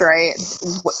breakfast, right?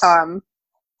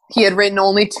 He had written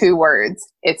only 2 words.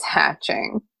 It's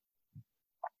hatching.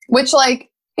 Which, like,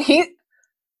 he,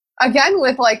 again,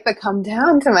 with, like, the come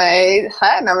down to my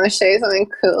hut and I'm going to show you something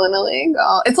cool and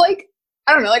illegal. It's like,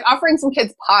 I don't know, like offering some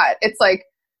kids pot. It's like,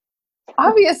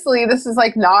 obviously this is,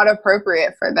 like, not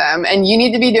appropriate for them. And you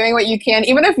need to be doing what you can.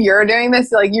 Even if you're doing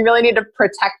this, like, you really need to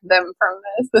protect them from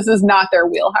this. This is not their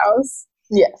wheelhouse.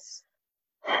 Yes.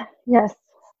 Yes.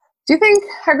 Do you think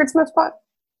Hagrid smokes pot?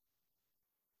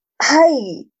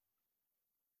 I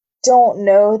don't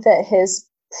know that his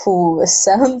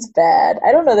sounds bad.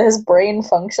 I don't know that his brain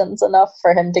functions enough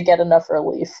for him to get enough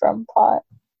relief from pot.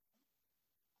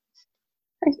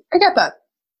 I get that.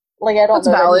 Like, I don't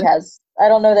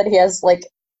know that he has like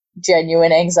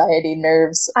genuine anxiety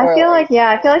nerves. I feel like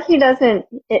he doesn't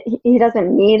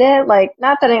need it. Like,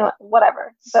 not that anyone,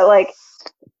 whatever, but like,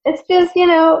 it's just,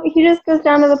 he just goes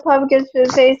down to the pub, gets to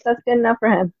his face. That's good enough for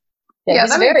him. Yeah,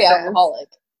 he's very alcoholic.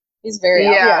 He's very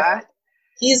alcoholic.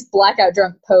 He's blackout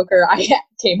drunk poker. I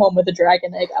came home with a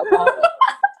dragon egg alcoholic.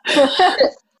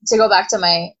 To go back to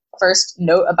my first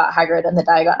note about Hagrid and the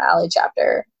Diagon Alley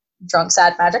chapter, drunk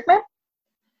sad magic man?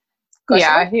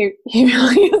 He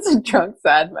really is a drunk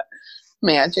sad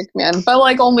magic man, but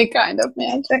like only kind of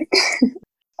magic.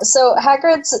 So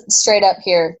Hagrid's straight up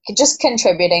here, just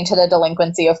contributing to the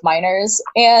delinquency of minors,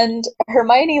 and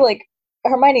Hermione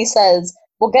says,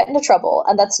 we'll get into trouble,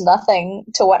 and that's nothing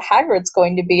to what Hagrid's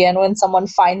going to be in when someone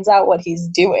finds out what he's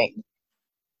doing.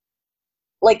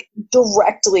 Like,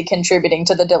 directly contributing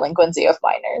to the delinquency of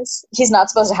minors. He's not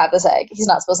supposed to have this egg. He's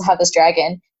not supposed to have this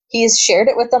dragon. He's shared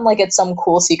it with them like it's some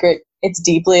cool secret. It's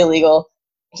deeply illegal.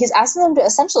 He's asking them to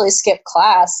essentially skip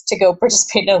class to go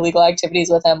participate in illegal activities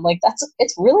with him. Like,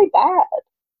 it's really bad.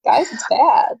 Guys, it's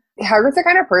bad. Hagrid's the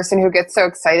kind of person who gets so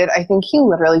excited. I think he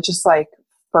literally just, like,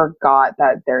 forgot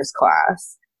that there's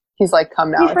class. He's like,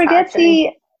 come now. He forgets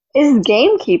he is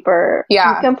gamekeeper.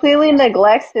 Yeah. He completely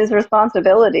neglects his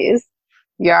responsibilities.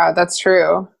 Yeah, that's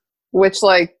true. Which,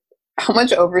 like, how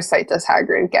much oversight does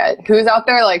Hagrid get? Who's out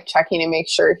there, like, checking to make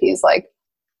sure he's, like,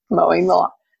 mowing the lawn?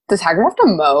 Does Hagrid have to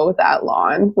mow that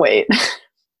lawn? Wait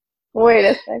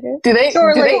a second. Do they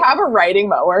have a riding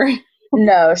mower?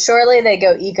 No, surely they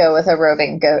go eco with a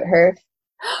roving goat herd.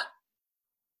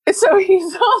 So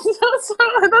he's also,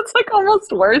 that's like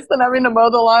almost worse than having to mow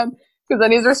the lawn, because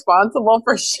then he's responsible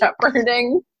for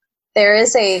shepherding. There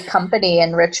is a company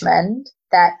in Richmond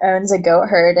that owns a goat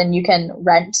herd, and you can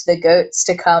rent the goats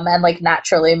to come and like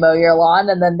naturally mow your lawn,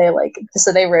 and then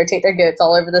they rotate their goats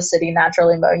all over the city,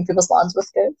 naturally mowing people's lawns with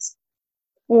goats.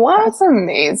 What? That's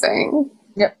amazing.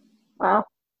 Yep. Wow.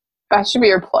 That should be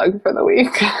your plug for the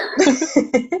week.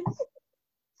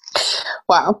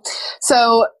 Wow.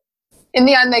 So in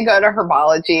the end, they go to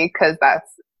herbology because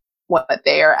that's what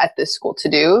they are at this school to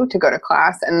do, to go to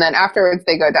class. And then afterwards,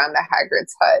 they go down to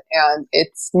Hagrid's hut, and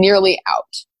it's nearly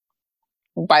out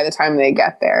by the time they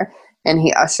get there. And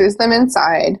he ushers them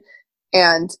inside.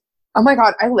 And, oh my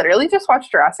God, I literally just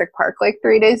watched Jurassic Park like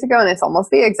 3 days ago, and it's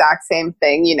almost the exact same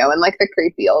thing, and like the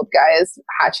creepy old guy is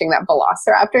hatching that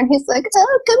velociraptor, and he's like,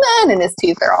 oh, come on, and his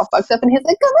teeth are all fucked up, and he's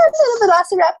like, come on, little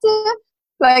velociraptor.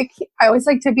 Like, I always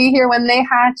like to be here when they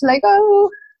hatch, like, oh,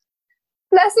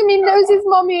 bless him, he knows his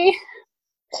mommy.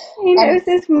 He knows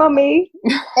his mommy.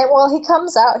 And well, he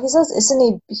comes out, he says, isn't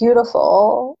he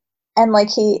beautiful? And like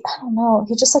he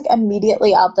just like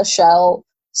immediately out the shell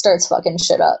starts fucking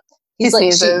shit up. He's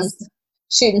like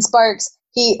shooting sparks.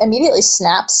 He immediately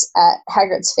snaps at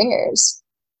Hagrid's fingers.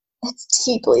 It's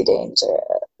deeply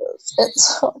dangerous.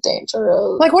 It's so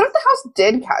dangerous. Like, what if the house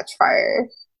did catch fire?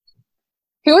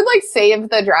 He would, like, save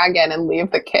the dragon and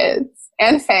leave the kids.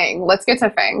 And Fang. Let's get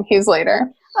to Fang. He's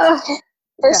later.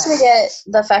 First we get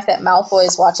the fact that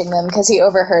Malfoy's watching them because he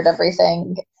overheard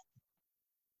everything.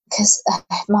 Because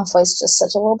Malfoy's just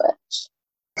such a little bitch.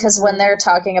 Because when they're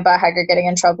talking about Hagrid getting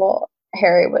in trouble,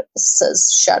 Harry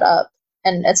says, shut up.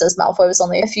 And it says Malfoy was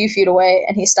only a few feet away,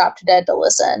 and he stopped dead to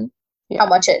listen how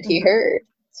much he heard.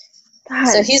 God.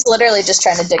 So he's literally just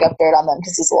trying to dig up dirt on them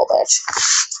because he's a little bitch.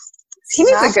 He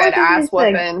needs a good ass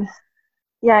whooping.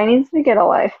 Yeah, he needs to get a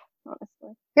life,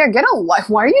 honestly. Yeah, get a life.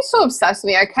 Why are you so obsessed with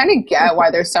me? I kind of get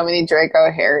why there's so many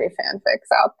Draco Harry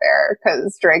fanfics out there,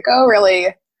 because Draco really,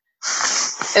 in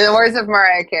the words of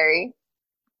Mariah Carey,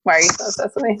 why are you so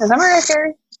obsessed with me? Is that Mariah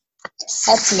Carey?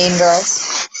 That's Mean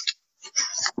Girls.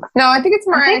 No, I think it's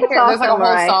Mariah it's Carey. There's like a also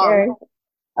whole Mariah song. Carey.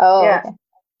 Oh, Yeah. okay.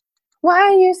 Why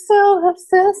are you so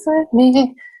obsessed with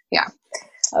me? Yeah.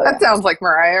 Oh, That sounds like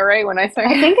Mariah, right? When I say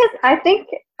I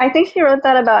think she wrote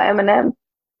that about Eminem.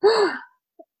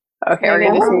 Okay, we're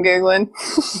gonna do some Googling.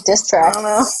 Diss I track. don't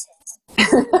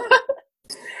know.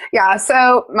 Yeah,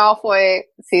 so Malfoy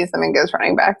sees them and goes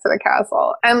running back to the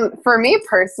castle. And for me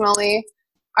personally,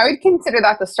 I would consider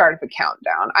that the start of a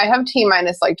countdown. I have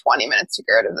T-minus like 20 minutes to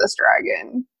get rid of this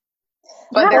dragon.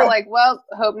 But they're like, well,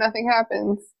 hope nothing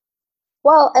happens.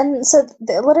 Well, and so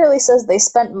it literally says they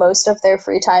spent most of their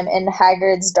free time in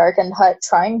Hagrid's darkened hut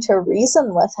trying to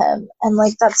reason with him. And,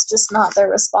 like, that's just not their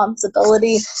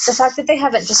responsibility. The fact that they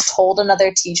haven't just told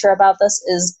another teacher about this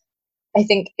is, I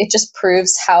think, it just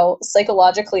proves how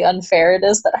psychologically unfair it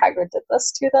is that Hagrid did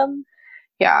this to them.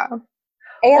 Yeah.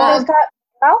 And Well, they've got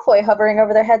Malfoy hovering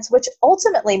over their heads, which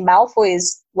ultimately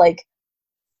Malfoy's, like,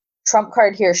 trump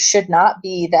card here should not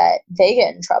be that they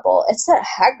get in trouble. It's that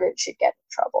Hagrid should get in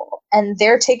trouble. And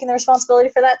they're taking the responsibility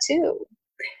for that too.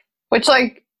 which,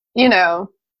 like, you know,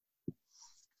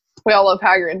 we all love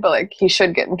Hagrid, but, like, he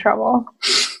should get in trouble.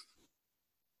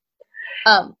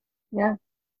 Yeah.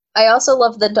 I also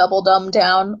love the double dumb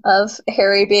down of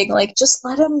Harry being like, just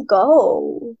let him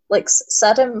go. Like,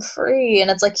 set him free. And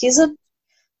it's like, he's a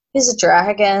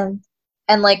dragon.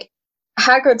 And, like,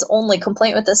 Hagrid's only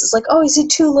complaint with this is like, oh, is he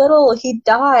too little? He'd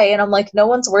die. And I'm like, no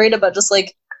one's worried about just,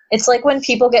 like, it's like when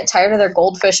people get tired of their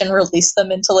goldfish and release them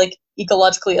into, like,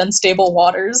 ecologically unstable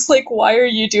waters. Like, why are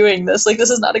you doing this? Like, this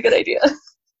is not a good idea.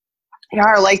 Yeah,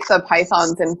 or like the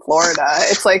pythons in Florida.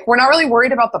 It's like, we're not really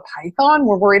worried about the python.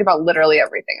 We're worried about literally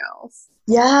everything else.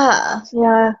 Yeah.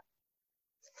 Yeah.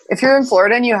 If you're in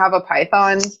Florida and you have a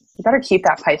python, you better keep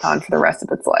that python for the rest of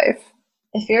its life.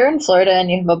 If you're in Florida and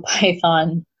you have a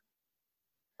python,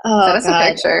 Send us a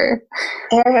picture.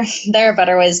 There are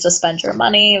better ways to spend your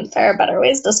money. There are better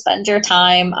ways to spend your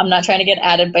time. I'm not trying to get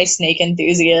added by snake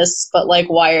enthusiasts, but, like,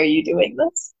 why are you doing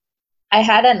this? I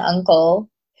had an uncle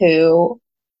who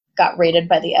got raided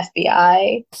by the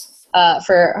FBI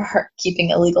for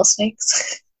keeping illegal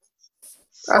snakes.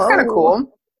 That's kind of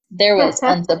cool. There was,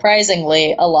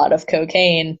 unsurprisingly, a lot of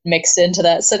cocaine mixed into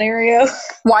that scenario.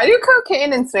 Why do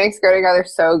cocaine and snakes go together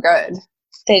so good?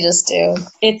 They just do.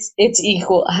 It's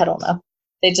equal. I don't know.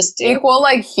 They just do. Equal,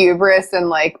 like, hubris and,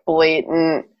 like,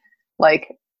 blatant, like,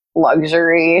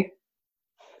 luxury.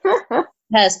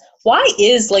 Yes. Why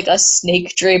is, like, a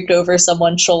snake draped over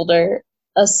someone's shoulder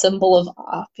a symbol of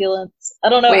opulence? I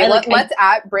don't know. Wait, let's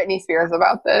at Britney Spears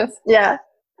about this. Yeah.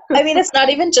 I mean, it's not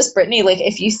even just Britney. Like,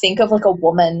 if you think of, like, a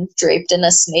woman draped in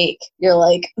a snake, you're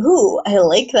like, ooh, I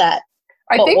like that.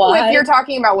 I think if you're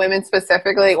talking about women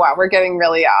specifically, wow, we're getting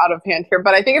really out of hand here.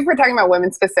 But I think if we're talking about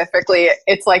women specifically,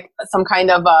 it's like some kind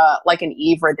of like an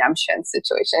Eve redemption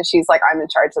situation. She's like, I'm in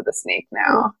charge of the snake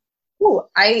now. Ooh,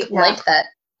 I like that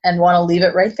and want to leave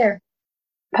it right there.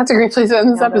 That's a great place to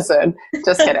end this episode.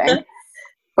 Just kidding.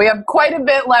 We have quite a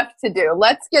bit left to do.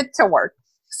 Let's get to work.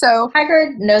 So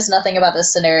Hagrid knows nothing about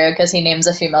this scenario because he names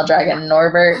a female dragon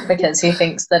Norbert because he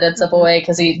thinks that it's a boy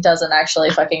because he doesn't actually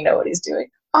fucking know what he's doing.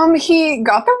 He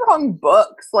got the wrong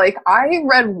books. Like, I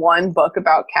read one book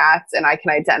about cats and I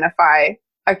can identify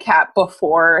a cat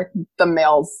before the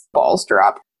male's balls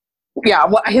drop. Yeah,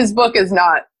 well, his book is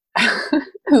not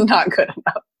is not good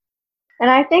enough. And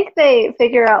I think they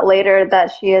figure out later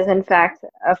that she is in fact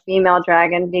a female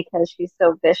dragon because she's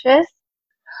so vicious.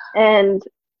 And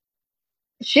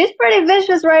she's pretty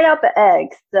vicious right out the egg.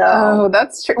 So. Oh,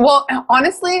 that's true. Well,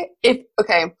 honestly, if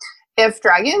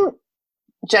dragon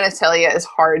genitalia is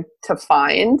hard to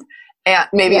find, and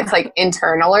maybe it's like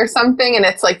internal or something, and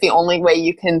it's like the only way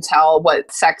you can tell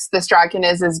what sex this dragon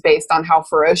is based on how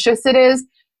ferocious it is.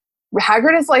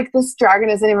 Hagrid is like, this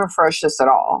dragon isn't even ferocious at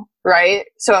all, right?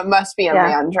 So it must be a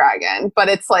man dragon. But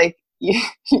it's like,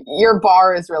 your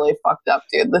bar is really fucked up,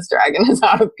 dude. This dragon is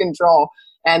out of control,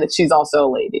 and she's also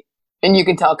a lady. And you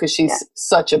can tell because she's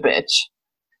such a bitch.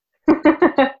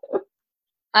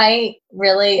 I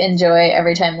really enjoy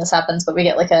every time this happens, but we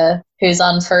get like a who's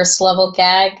on first level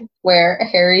gag where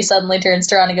Harry suddenly turns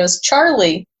to Ron and goes,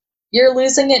 Charlie, you're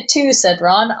losing it too, said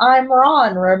Ron. I'm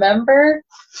Ron, remember?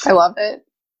 I love it.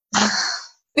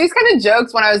 These kind of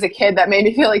jokes when I was a kid that made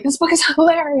me feel like this book is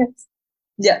hilarious.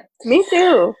 Yeah. Me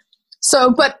too.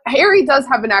 So, but Harry does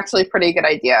have an actually pretty good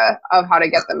idea of how to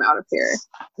get them out of here.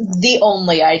 The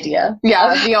only idea.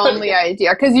 Yeah, the only idea.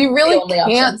 Because you really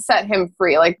can't set him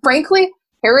free. Like, frankly,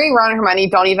 Harry, Ron, and Hermione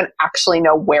don't even actually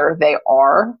know where they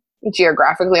are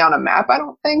geographically on a map, I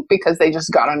don't think, because they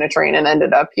just got on a train and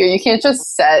ended up here. You can't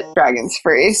just set dragons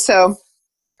free. So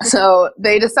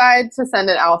they decide to send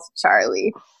an owl to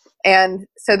Charlie. And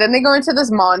so then they go into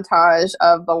this montage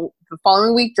of the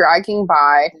following week dragging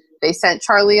by. They sent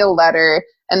Charlie a letter,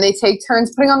 and they take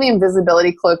turns putting on the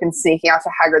invisibility cloak and sneaking out to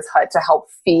Hagrid's hut to help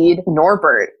feed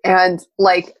Norbert. And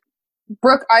like,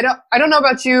 Brooke, I don't know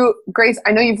about you, Grace.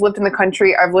 I know you've lived in the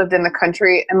country. I've lived in the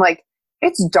country, and like,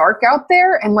 it's dark out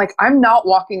there, and like, I'm not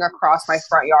walking across my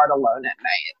front yard alone at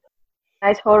night.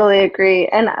 I totally agree.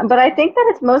 But I think that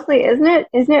it's mostly, isn't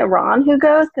it Ron who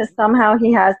goes? Because somehow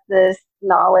he has this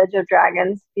knowledge of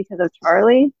dragons because of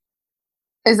Charlie.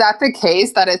 Is that the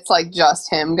case, that it's like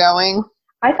just him going?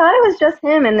 I thought it was just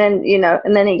him, and then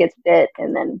and then he gets bit,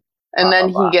 and then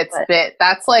he gets bit.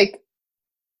 That's like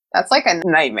a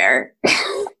nightmare.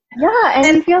 Yeah,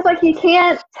 and he feels like he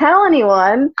can't tell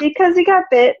anyone because he got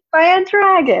bit by a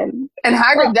dragon. And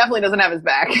Hagrid definitely doesn't have his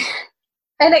back.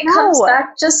 And it comes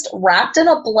back just wrapped in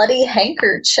a bloody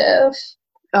handkerchief.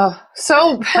 Oh,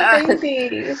 so bad. Poor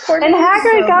baby. And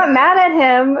Hagrid got mad at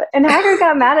him. And Hagrid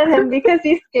got mad at him because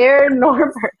he scared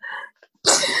Norbert.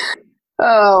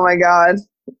 Oh my god.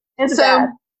 It's bad.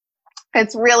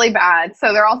 It's really bad.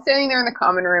 So they're all standing there in the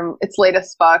common room. It's late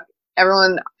as fuck.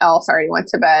 Everyone else already went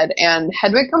to bed. And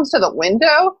Hedwig comes to the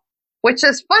window, which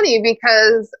is funny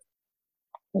because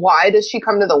why does she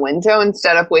come to the window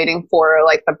instead of waiting for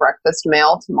like the breakfast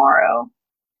mail tomorrow?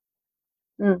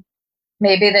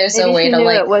 Maybe there's a way she to knew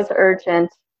like it was urgent.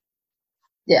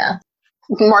 Yeah.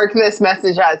 Mark this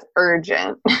message as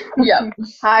urgent. Yep.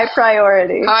 High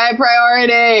priority. High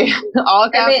priority. All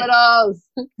capitals.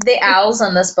 I mean, the owls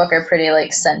in this book are pretty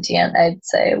like sentient, I'd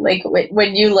say. Like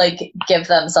when you like give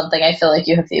them something, I feel like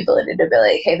you have the ability to be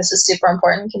like, hey, this is super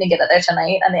important. Can you get it there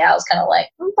tonight? And the owl's kind of like,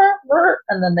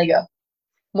 and then they go.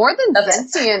 More than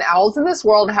sentient, owls in this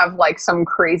world have like some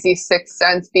crazy sixth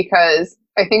sense, because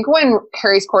I think when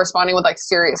Harry's corresponding with like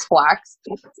Sirius Black,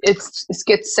 it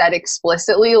gets said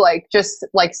explicitly, like, just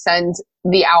like send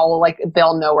the owl, like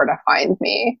they'll know where to find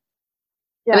me.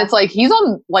 Yeah. And it's like he's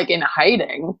on like in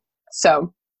hiding.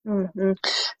 So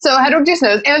so Hedwig just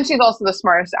knows, and she's also the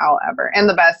smartest owl ever and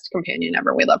the best companion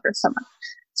ever. We love her so much.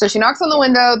 So she knocks on the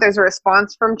window. There's a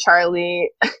response from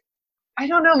Charlie. I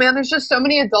don't know, man. There's just so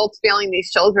many adults failing these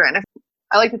children.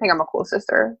 I like to think I'm a cool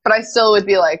sister, but I still would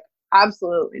be like,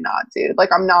 absolutely not, dude.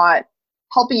 Like, I'm not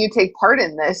helping you take part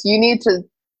in this. You need to,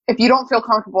 if you don't feel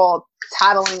comfortable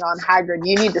tattling on Hagrid,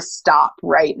 you need to stop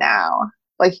right now.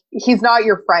 Like, he's not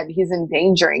your friend. He's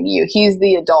endangering you. He's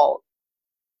the adult.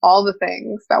 All the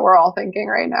things that we're all thinking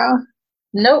right now.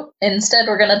 Nope. Instead,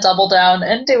 we're going to double down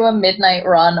and do a midnight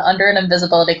run under an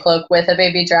invisibility cloak with a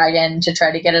baby dragon to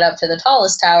try to get it up to the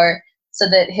tallest tower so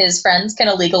that his friends can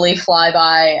illegally fly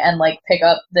by and, like, pick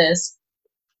up this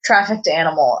trafficked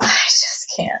animal. I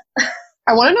just can't.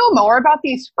 I want to know more about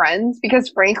these friends, because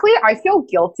frankly, I feel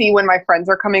guilty when my friends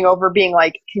are coming over being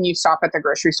like, can you stop at the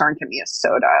grocery store and get me a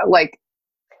soda? Like,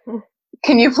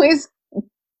 can you please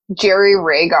jerry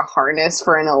rig a harness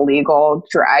for an illegal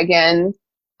dragon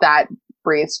that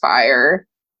breathes fire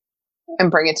and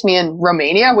bring it to me in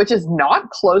Romania, which is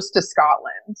not close to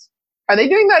Scotland? Are they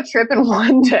doing that trip in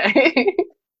one day?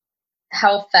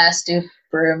 How fast do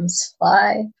brooms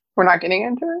fly? We're not getting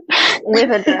into it.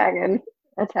 With a dragon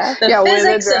attached. The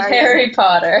physics of Harry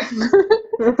Potter.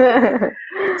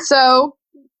 So,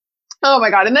 oh my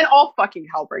god, and then all fucking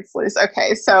hell breaks loose.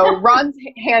 Okay, so Ron's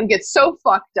hand gets so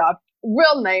fucked up.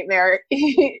 Real nightmare.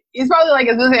 He's probably like,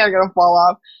 is this hand gonna fall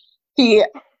off? He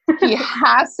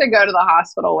has to go to the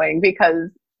hospital wing because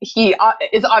he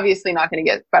is obviously not going to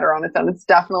get better on its own. It's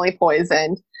definitely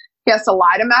poisoned. He has to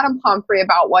lie to Madame Pomfrey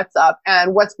about what's up.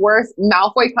 And what's worse,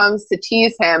 Malfoy comes to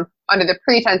tease him under the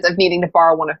pretense of needing to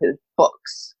borrow one of his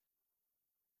books.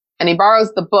 And he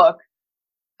borrows the book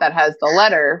that has the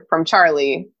letter from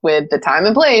Charlie with the time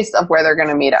and place of where they're going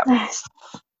to meet up.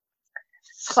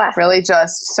 Classic. Really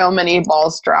just so many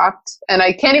balls dropped. And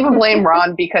I can't even blame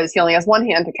Ron because he only has one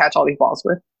hand to catch all these balls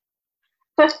with.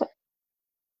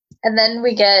 And then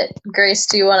we get, Grace,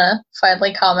 do you want to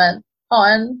finally comment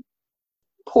on?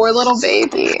 Poor little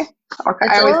baby. Okay,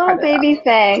 It's a little baby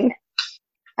Fang.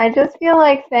 I just feel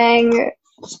like Fang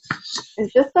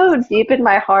is just so deep in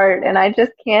my heart, and I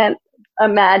just can't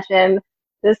imagine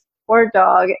this poor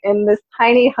dog in this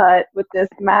tiny hut with this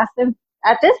massive,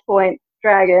 at this point,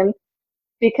 dragon,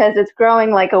 because it's growing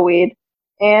like a weed.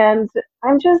 And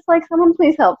I'm just like, someone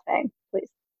please help Fang, please.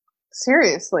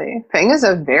 Seriously, Fang is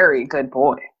a very good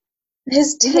boy.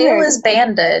 His tail is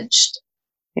bandaged.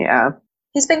 Yeah.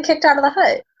 He's been kicked out of the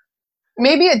hut.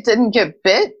 maybe it didn't get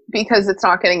bit because it's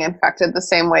not getting infected the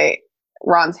same way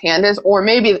Ron's hand is, or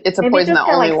maybe it's a poison that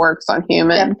only works on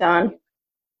humans.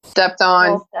 Stepped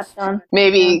on.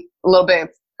 Maybe a little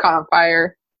bit caught on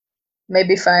fire.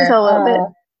 Maybe fire. Just a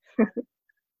little bit.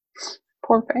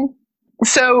 Poor thing.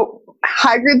 So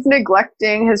Hagrid's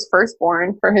neglecting his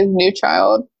firstborn for his new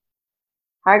child.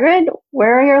 Hagrid,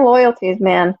 where are your loyalties,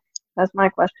 man? That's my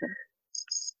question.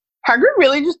 Hagrid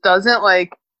really just doesn't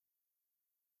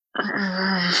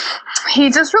he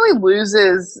just really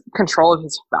loses control of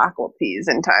his faculties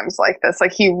in times like this.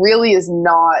 Like, he really is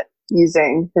not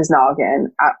using his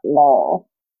noggin at all.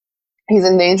 He's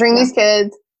endangering these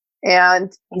kids,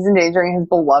 and he's endangering his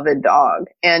beloved dog,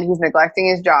 and he's neglecting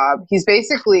his job. He's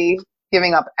basically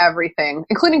giving up everything,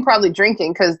 including probably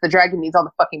drinking, because the dragon needs all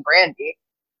the fucking brandy.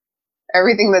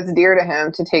 Everything that's dear to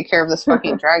him to take care of this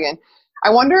fucking dragon. I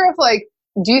wonder if,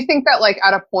 do you think that,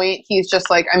 at a point, he's just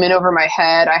I'm in over my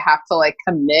head, I have to,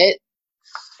 commit?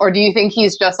 Or do you think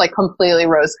he's just, completely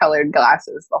rose-colored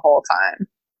glasses the whole time?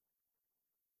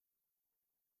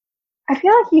 I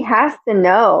feel like he has to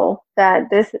know that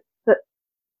the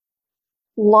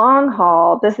long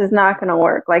haul, this is not going to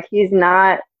work. He's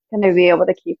not going to be able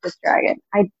to keep this dragon.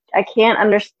 I can't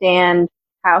understand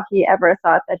how he ever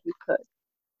thought that he could.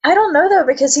 I don't know, though,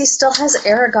 because he still has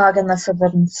Aragog in the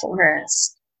Forbidden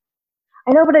Forest.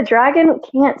 I know, but a dragon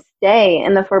can't stay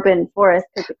in the Forbidden Forest.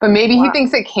 But maybe he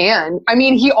thinks it can. I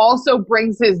mean, he also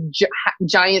brings his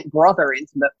giant brother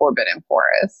into the Forbidden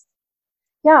Forest.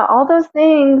 Yeah, all those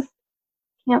things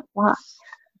can't fly.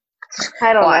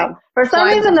 I don't know. For some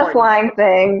reason, the flying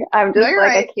thing, I'm just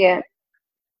I can't.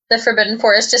 The Forbidden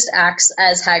Forest just acts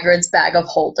as Hagrid's bag of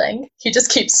holding. He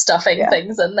just keeps stuffing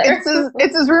things in there.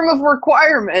 It's his room of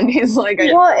requirement. He's like,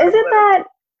 well, is it that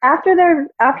after they're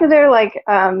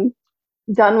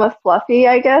done with Fluffy?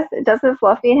 I guess doesn't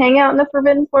Fluffy hang out in the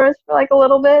Forbidden Forest for a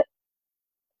little bit?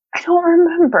 I don't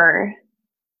remember.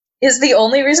 Is the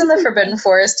only reason the Forbidden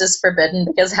Forest is forbidden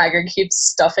because Hagrid keeps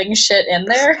stuffing shit in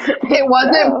there? It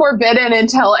wasn't forbidden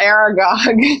until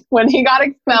Aragog, when he got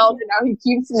expelled, and now he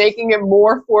keeps making it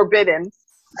more forbidden.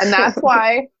 And that's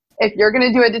why, if you're going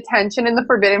to do a detention in the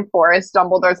Forbidden Forest,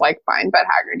 Dumbledore's fine, but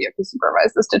Hagrid, you have to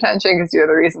supervise this detention because you're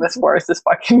the reason this forest is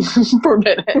fucking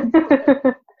forbidden.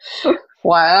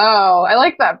 Wow. I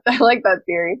like that. I like that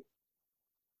theory.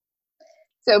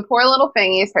 So poor little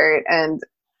Fangy's hurt, and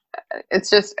it's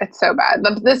so bad.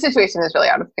 This situation is really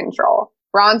out of control.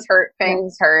 Ron's hurt.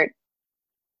 Fang's hurt.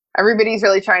 Everybody's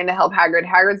really trying to help Hagrid.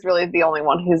 Hagrid's really the only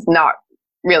one who's not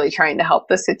really trying to help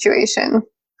the situation.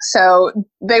 So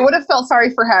they would have felt sorry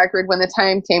for Hagrid when the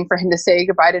time came for him to say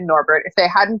goodbye to Norbert if they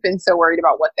hadn't been so worried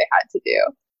about what they had to do.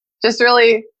 Just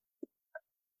really,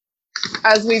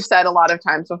 as we've said a lot of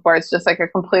times before, it's just a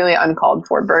completely uncalled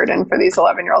for burden for these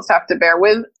 11-year-olds to have to bear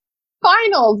with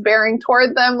finals bearing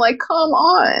toward them. Come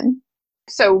on.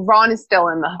 So Ron is still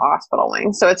in the hospital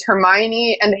wing. So it's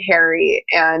Hermione and Harry.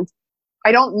 And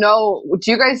I don't know, do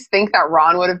you guys think that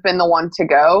Ron would have been the one to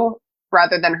go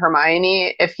rather than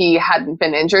Hermione if he hadn't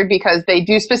been injured? Because they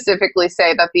do specifically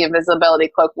say that the invisibility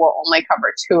cloak will only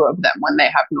cover 2 of them when they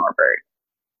have Norbert.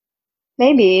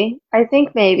 Maybe. I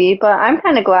think maybe. But I'm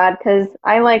kind of glad because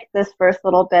I like this first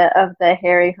little bit of the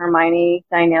Harry-Hermione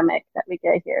dynamic that we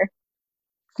get here.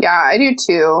 Yeah, I do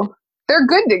too. They're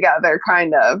good together,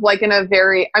 kind of. In a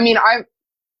very, I've,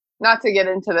 not to get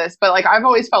into this, but I've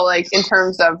always felt in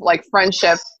terms of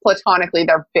friendship, platonically,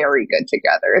 they're very good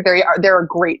together. They're a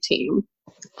great team.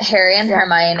 Harry and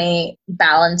Hermione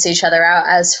balance each other out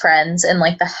as friends in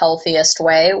the healthiest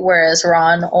way, whereas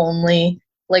Ron only,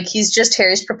 he's just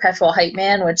Harry's perpetual hype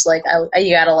man, which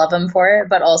you gotta love him for it,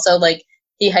 but also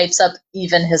he hypes up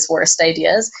even his worst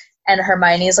ideas. And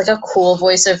Hermione is a cool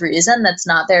voice of reason that's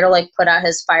not there to put out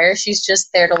his fire. She's just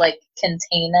there to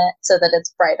contain it so that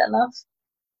it's bright enough.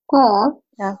 Oh,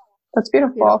 yeah, that's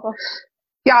beautiful.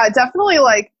 Yeah, definitely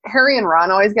Harry and Ron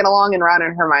always get along, and Ron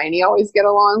and Hermione always get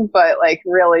along, but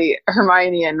really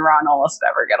Hermione and Ron almost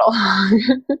never get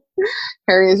along.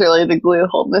 Harry is really the glue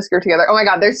holding this group together. Oh my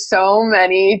god, there's so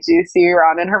many juicy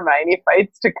Ron and Hermione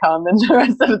fights to come in the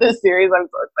rest of this series. I'm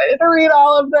so excited to read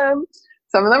all of them.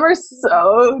 Some of them are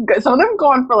so good. Some of them go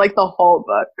on for the whole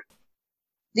book.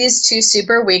 These 2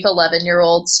 super weak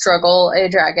 11-year-olds struggle a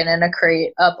dragon in a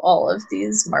crate up all of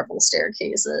these marble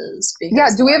staircases. Yeah,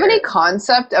 do we have any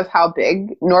concept of how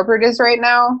big Norbert is right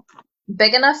now?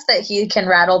 Big enough that he can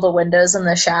rattle the windows in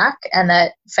the shack and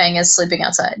that Fang is sleeping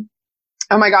outside.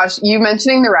 Oh my gosh, you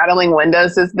mentioning the rattling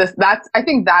windows I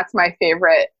think that's my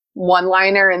favorite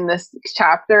one-liner in this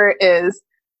chapter is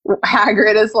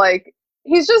Hagrid is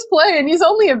he's just playing. He's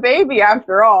only a baby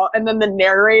after all. And then the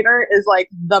narrator is like,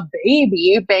 the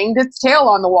baby banged its tail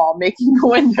on the wall, making the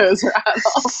windows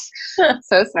rattle.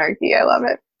 So snarky. I love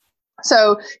it.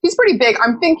 So he's pretty big.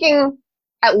 I'm thinking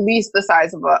at least the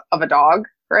size of a dog,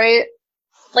 right?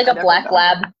 Like a black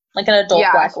lab, like an adult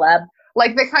black lab.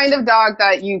 Like the kind of dog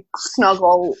that you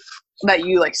snuggle, that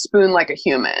you like spoon like a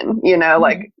human, you know,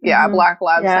 like, black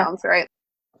lab sounds right.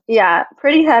 Yeah,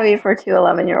 pretty heavy for 2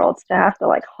 11-year-olds to have to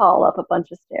like haul up a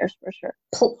bunch of stairs for sure.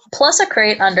 Plus a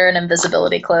crate under an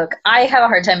invisibility cloak. I have a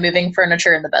hard time moving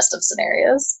furniture in the best of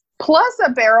scenarios. Plus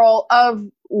a barrel of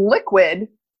liquid,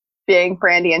 being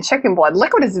brandy and chicken blood.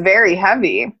 Liquid is very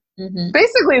heavy. Mm-hmm.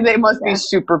 Basically, they must be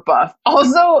super buff.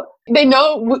 Also, they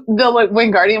know the like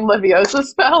Wingardium Leviosa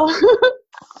spell.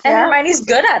 And Hermione's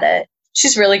good at it.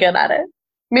 She's really good at it.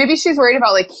 Maybe she's worried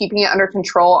about like keeping it under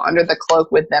control under the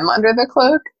cloak with them under the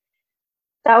cloak.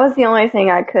 That was the only thing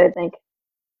I could think.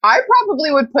 I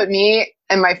probably would put me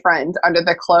and my friend under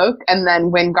the cloak and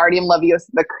then Wingardium Leviosa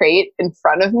the crate in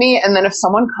front of me. And then if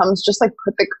someone comes, just like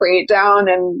put the crate down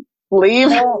and leave.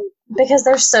 No, because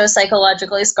they're so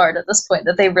psychologically scarred at this point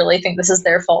that they really think this is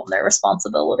their fault and their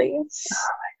responsibility. Oh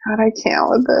my God, I can't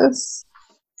with this.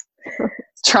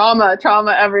 Trauma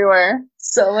everywhere.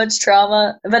 So much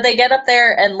trauma. But they get up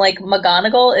there and like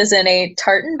McGonagall is in a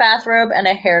tartan bathrobe and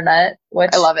a hairnet, which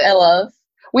I love.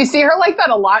 We see her like that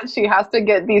a lot. She has to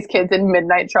get these kids in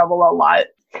midnight trouble a lot.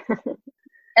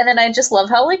 And then I just love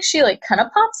how like she like kind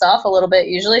of pops off a little bit.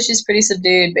 Usually she's pretty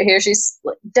subdued, but here she's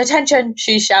like, detention,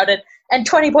 she shouted, and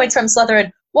 20 points from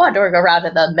Slytherin, wandering around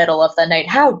in the middle of the night.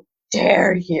 How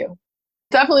dare you?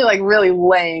 Definitely like really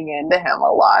laying into him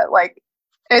a lot. Like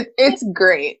it's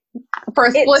great. For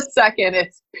a split second,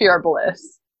 it's pure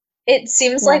bliss. It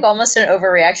seems like almost an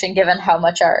overreaction given how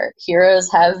much our heroes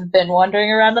have been wandering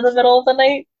around in the middle of the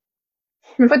night.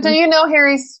 But do you know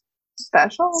Harry's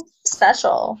special?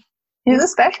 Special. He's a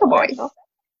special boy.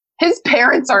 His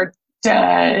parents are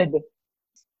dead.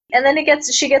 And then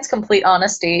she gets complete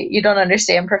honesty. You don't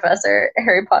understand, Professor.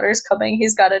 Harry Potter's coming.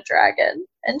 He's got a dragon.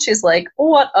 And she's like,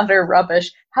 what utter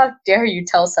rubbish. How dare you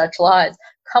tell such lies?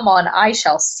 Come on, I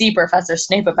shall see Professor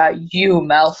Snape about you,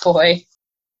 Malfoy.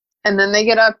 And then they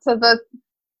get up to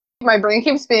my brain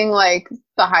keeps being like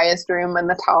the highest room in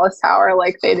the tallest tower,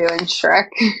 like they do in Shrek.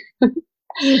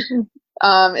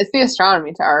 It's the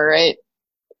astronomy tower, right?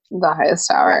 The highest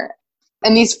tower.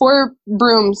 And these 4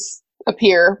 brooms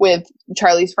appear with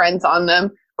Charlie's friends on them.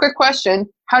 Quick question.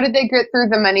 How did they get through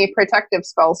the many protective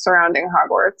spells surrounding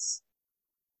Hogwarts?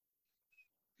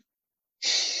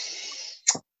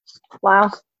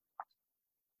 Wow.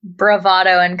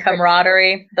 Bravado and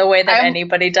camaraderie, the way that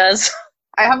anybody does.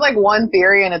 I have like one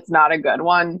theory and it's not a good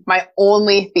one. My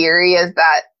only theory is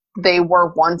that they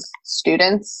were once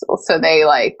students, so they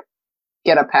like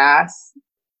get a pass.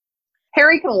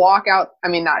 Harry can walk out, I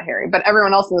mean not Harry, but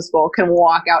everyone else in the school can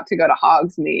walk out to go to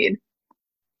Hogsmeade.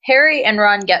 Harry and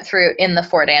Ron get through in the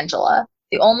Fort Angela.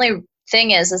 The only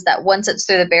thing is that once it's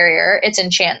through the barrier, its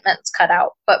enchantment's cut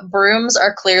out. But brooms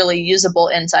are clearly usable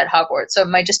inside Hogwarts. So it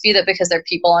might just be that because they're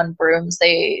people on brooms,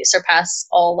 they surpass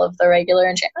all of the regular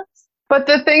enchantments. But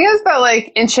the thing is that,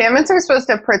 like, enchantments are supposed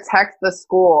to protect the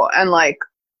school. And, like,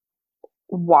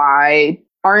 why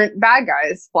aren't bad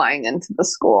guys flying into the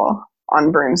school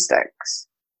on broomsticks?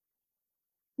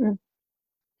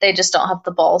 They just don't have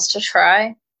the balls to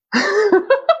try.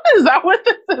 Is that what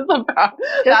this is about?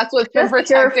 That's what's been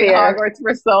protecting Hogwarts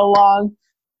for so long.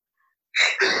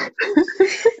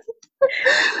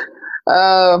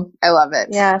 I love it.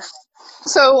 Yes.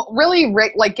 So really,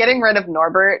 like getting rid of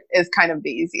Norbert is kind of the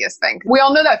easiest thing. We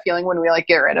all know that feeling when we like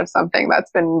get rid of something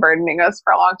that's been burdening us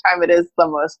for a long time. It is the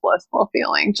most blissful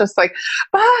feeling. Just like,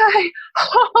 bye.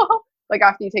 Like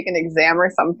after you take an exam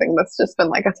or something that's just been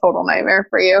like a total nightmare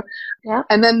for you. Yeah.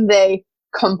 And then they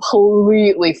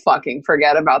completely fucking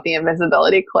forget about the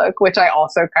invisibility cloak, which I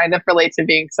also kind of relate to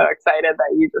being so excited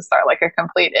that you just are like a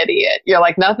complete idiot. You're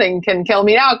like, nothing can kill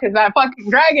me now because that fucking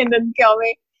dragon didn't kill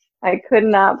me. I could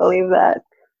not believe that.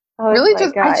 Really,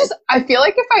 I feel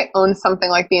like if I owned something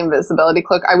like the invisibility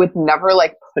cloak, I would never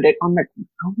like put it on the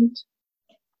ground.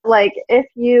 Like if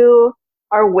you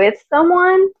are with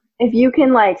someone, if you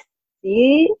can like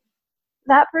see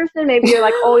that person, maybe you're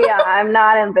like, oh yeah, I'm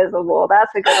not invisible.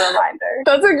 That's a good reminder.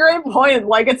 That's a great point.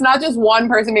 Like it's not just one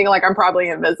person being like, I'm probably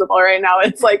invisible right now.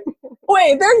 It's like,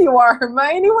 wait, there you are,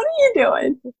 Hermione. What are you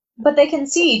doing? But they can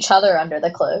see each other under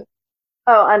the cloak.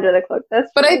 Oh, under the cloak.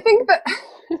 That's but true. I think that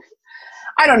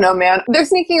I don't know, man. They're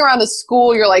sneaking around the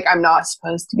school. You're like, I'm not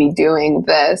supposed to be doing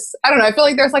this. I don't know. I feel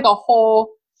like there's like a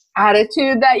whole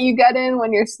attitude that you get in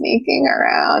when you're sneaking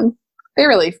around. They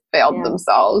really failed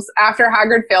themselves. After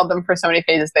Hagrid failed them for so many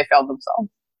pages, they failed themselves.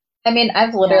 I mean,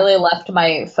 I've literally left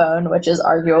my phone, which is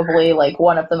arguably like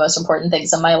one of the most important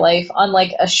things in my life, on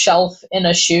like a shelf in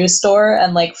a shoe store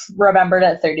and like remembered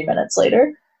it 30 minutes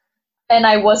later. And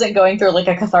I wasn't going through like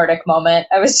a cathartic moment.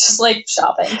 I was just like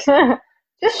shopping.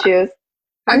 Just shoes.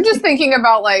 I'm just thinking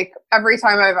about like every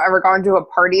time I've ever gone to a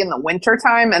party in the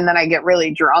wintertime and then I get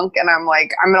really drunk and I'm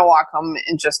like, I'm going to walk home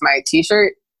in just my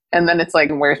t-shirt. And then it's like,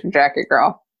 where's your jacket,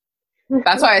 girl?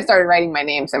 That's why I started writing my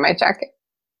names in my jacket.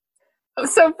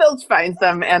 So Filch finds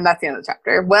them, and that's the end of the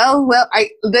chapter. Well,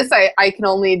 I can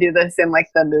only do this in like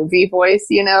the movie voice,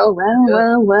 you know.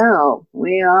 Well,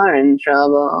 we are in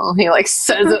trouble. He like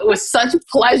says it with such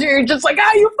pleasure, just like,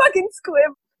 you fucking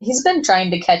squib. He's been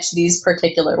trying to catch these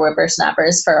particular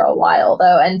whippersnappers for a while,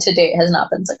 though, and to date has not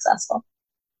been successful.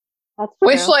 That's true.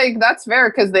 Which, like, that's fair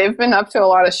because they've been up to a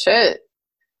lot of shit.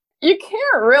 You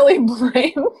can't really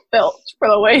blame Filch for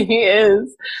the way he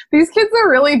is. These kids are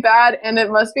really bad, and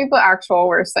it must be the actual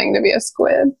worst thing to be a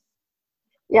squid.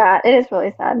 Yeah, it is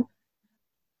really sad.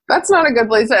 That's not a good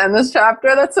place to end this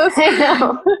chapter. That's so sad. I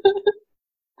know.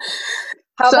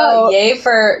 How about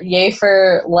yay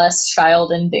for less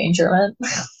child endangerment?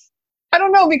 I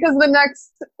don't know, because the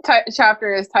next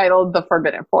chapter is titled The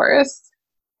Forbidden Forest.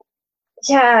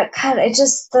 Yeah, God,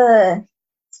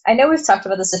 I know we've talked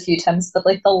about this a few times, but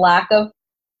like the lack of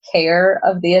care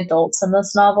of the adults in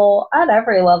this novel at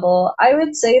every level. I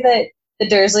would say that the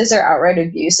Dursleys are outright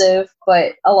abusive,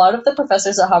 but a lot of the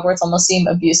professors at Hogwarts almost seem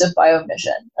abusive by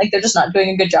omission. Like they're just not doing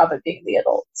a good job at being the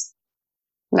adults.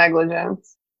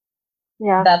 Negligence.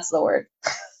 Yeah. That's the word.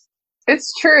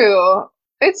 It's true,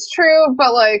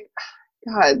 but like,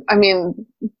 God, I mean,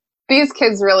 these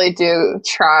kids really do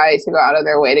try to go out of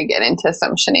their way to get into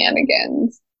some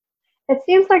shenanigans. It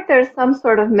seems like there's some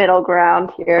sort of middle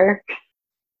ground here.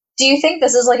 Do you think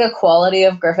this is like a quality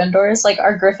of Gryffindors? Like,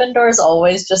 are Gryffindors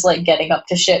always just like getting up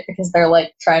to shit because they're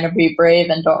like trying to be brave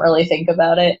and don't really think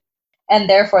about it? And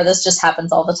therefore this just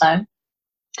happens all the time?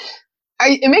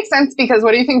 It makes sense because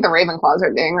what do you think the Ravenclaws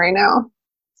are doing right now?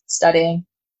 Studying.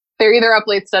 They're either up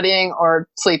late studying or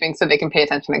sleeping so they can pay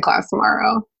attention in class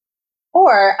tomorrow.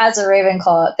 Or, as a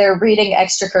Ravenclaw, they're reading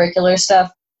extracurricular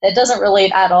stuff that doesn't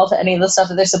relate at all to any of the stuff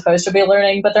that they're supposed to be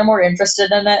learning, but they're more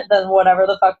interested in it than whatever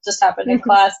the fuck just happened in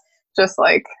class. Just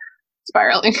like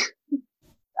spiraling.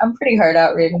 I'm pretty hard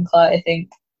out Ravenclaw, I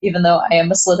think, even though I am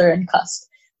a Slytherin cusp.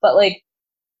 But like,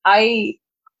 I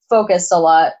focused a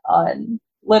lot on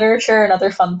literature and other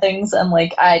fun things, and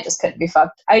like, I just couldn't be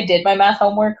fucked. I did my math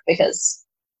homework because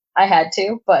I had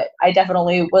to, but I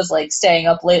definitely was like staying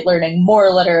up late learning more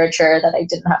literature that I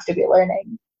didn't have to be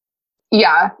learning.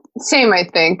 Yeah, same, I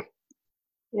think.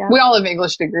 Yeah. We all have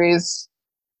English degrees.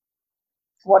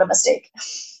 What a mistake.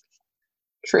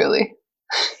 Truly.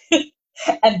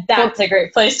 And that's a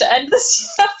great place to end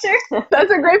this chapter.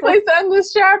 That's a great place to end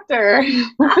this chapter.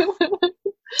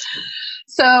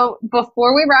 So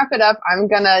before we wrap it up, I'm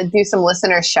going to do some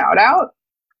listener shout out.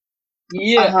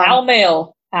 Yeah, Owl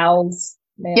Mail. Owl's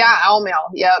Mail. Yeah, Owl Mail.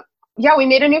 Yep. Yeah, we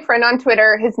made a new friend on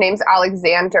Twitter. His name's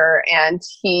Alexander, and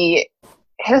he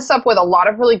hit us up with a lot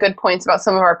of really good points about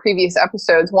some of our previous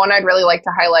episodes. One I'd really like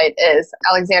to highlight is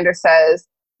Alexander says,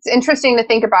 it's interesting to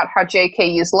think about how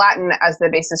JK used Latin as the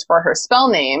basis for her spell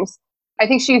names. I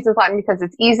think she uses Latin because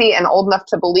it's easy and old enough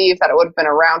to believe that it would have been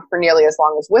around for nearly as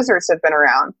long as wizards have been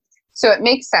around. So it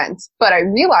makes sense. But I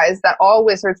realized that all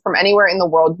wizards from anywhere in the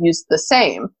world used the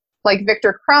same. Like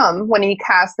Victor Crumb, when he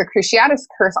cast the Cruciatus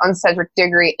Curse on Cedric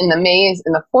Diggory in the maze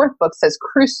in the 4th book, says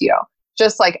Crucio,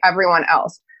 just like everyone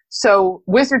else. So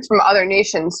wizards from other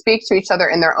nations speak to each other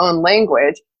in their own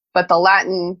language, but the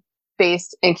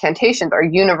Latin-based incantations are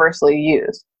universally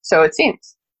used. So it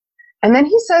seems. And then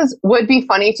he says, would be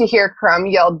funny to hear Crumb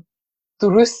yell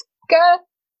Druska,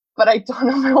 but I don't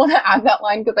know if I want to add that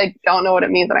line because I don't know what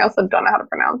it means, and I also don't know how to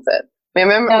pronounce it. Maybe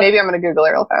I'm going to Google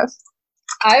it real fast.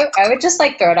 I would just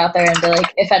like throw it out there and be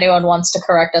like, if anyone wants to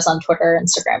correct us on Twitter or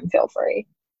Instagram, feel free.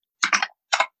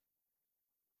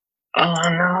 Oh,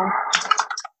 no.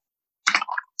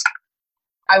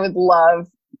 I would love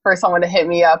for someone to hit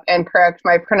me up and correct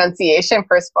my pronunciation.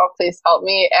 First of all, please help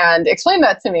me and explain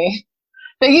that to me.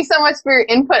 Thank you so much for your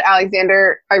input,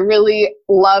 Alexander. I really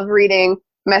love reading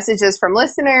messages from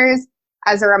listeners.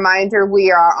 As a reminder,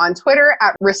 we are on Twitter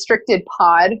at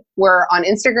RestrictedPod. We're on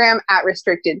Instagram at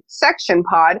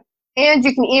RestrictedSectionPod. And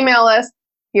you can email us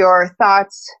your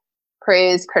thoughts,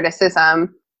 praise,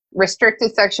 criticism,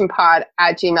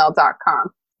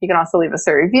 restrictedsectionpod@gmail.com. You can also leave us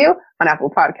a review on Apple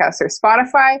Podcasts or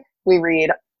Spotify. We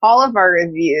read all of our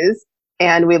reviews,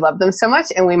 and we love them so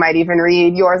much, and we might even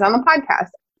read yours on the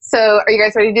podcast. So are you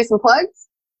guys ready to do some plugs?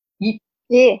 Yeah.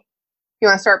 You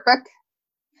want to start, Brooke?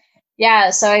 Yeah,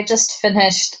 so I just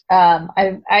finished.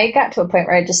 I got to a point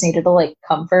where I just needed a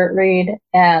comfort read,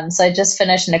 so I just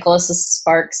finished Nicholas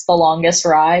Sparks' The Longest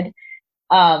Ride,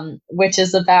 which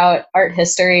is about art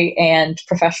history and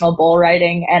professional bull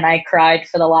riding, and I cried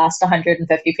for the last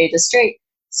 150 pages straight.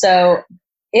 So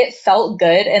it felt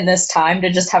good in this time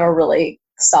to just have a really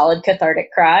solid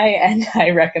cathartic cry, and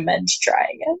I recommend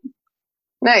trying it.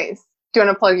 Nice. Do you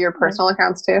want to plug your personal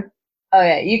accounts too? Oh,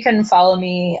 yeah. You can follow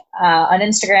me on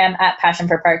Instagram at Passion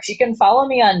for Parks. You can follow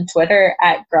me on Twitter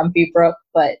at Grumpy Brook,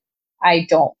 but I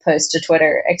don't post to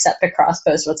Twitter except to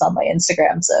cross-post what's on my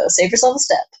Instagram, so save yourself a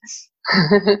step.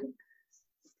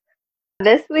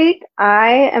 This week,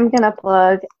 I am going to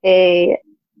plug a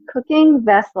cooking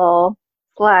vessel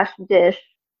 / dish.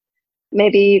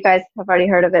 Maybe you guys have already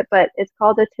heard of it, but it's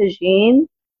called a tagine.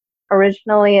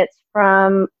 Originally, it's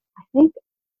from, I think,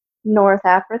 Northern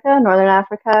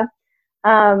Africa.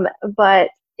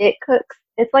 But it cooks.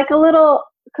 It's like a little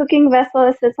cooking vessel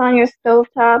that sits on your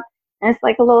stovetop, and it's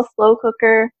like a little slow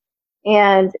cooker,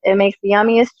 and it makes the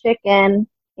yummiest chicken.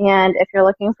 And if you're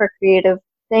looking for creative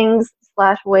things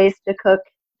 / ways to cook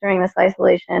during this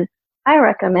isolation, I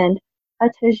recommend a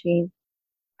tagine.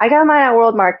 I got mine at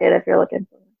World Market if you're looking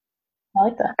for it. I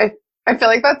like that. I feel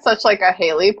like that's such a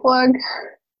Haley plug.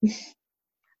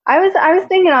 I was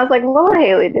thinking, I was like, what would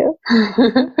Haley do?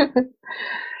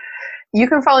 You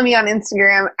can follow me on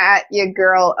Instagram at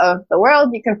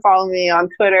 @YaGirlOfTheWorld. You can follow me on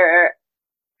Twitter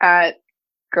at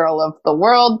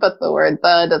GirlOfTheWorld, but the word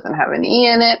 "the" doesn't have an E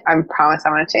in it. I promise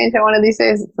I'm going to change it one of these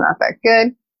days. It's not that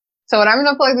good. So what I'm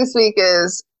going to plug this week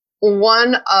is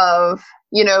one of,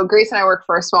 Grace and I work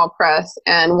for a small press,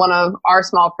 and one of our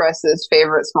small press's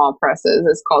favorite small presses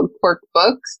is called Quirk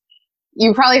Books.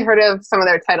 You've probably heard of some of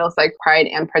their titles like Pride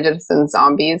and Prejudice and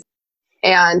Zombies.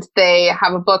 And they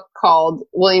have a book called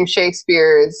William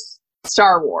Shakespeare's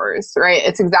Star Wars, right?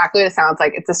 It's exactly what it sounds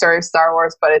like. It's a story of Star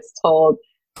Wars, but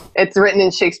it's written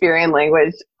in Shakespearean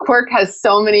language. Quirk has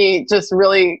so many just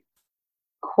really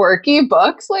quirky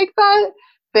books like that.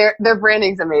 Their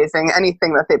branding's amazing.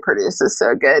 Anything that they produce is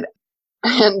so good.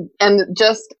 And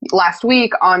just last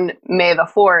week on May the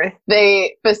 4th,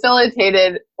 they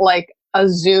facilitated a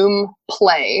Zoom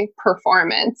play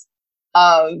performance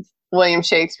of William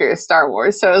Shakespeare's Star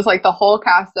Wars. So it was the whole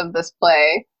cast of this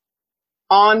play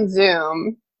on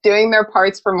Zoom doing their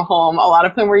parts from home. A lot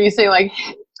of them were using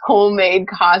homemade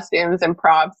costumes and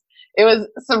props. It was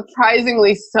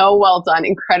surprisingly so well done,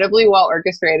 incredibly well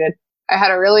orchestrated. I had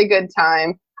a really good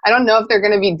time. I don't know if they're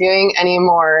going to be doing any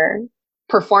more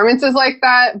performances like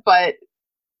that, but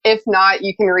if not,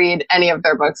 you can read any of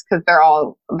their books because they're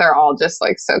all just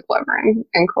so clever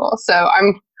and cool. So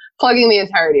I'm plugging the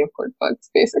entirety of Quirk Books,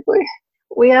 basically.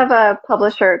 We have a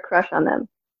publisher crush on them.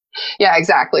 Yeah,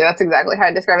 exactly. That's exactly how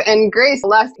I describe it. And Grace,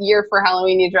 last year for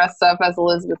Halloween, you dressed up as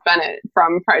Elizabeth Bennet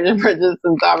from Pride and Prejudice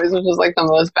and Zombies, which was the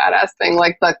most badass thing.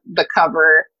 The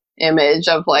cover image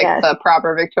of Yes. the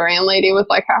proper Victorian lady with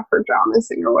half her jaw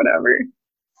missing or whatever.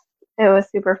 It was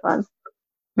super fun.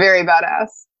 Very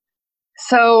badass.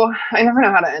 So I never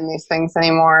know how to end these things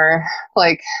anymore.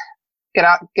 Get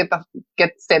out,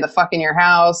 stay the fuck in your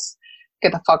house,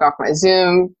 get the fuck off my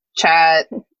Zoom chat.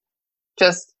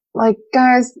 Just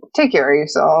guys, take care of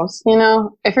yourselves.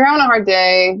 If you're having a hard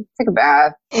day, take a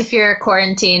bath. If you're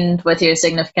quarantined with your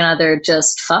significant other,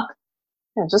 just fuck.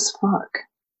 Yeah, just fuck.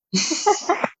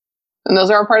 And those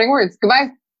are our parting words. Goodbye.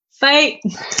 Bye.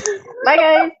 Bye,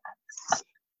 guys.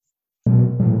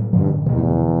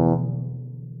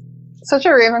 Such a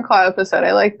Ravenclaw episode.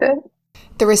 I liked it.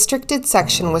 The Restricted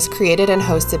Section was created and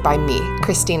hosted by me,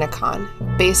 Christina Kahn,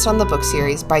 based on the book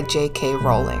series by J.K.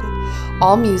 Rowling.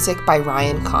 All music by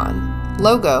Ryan Kahn.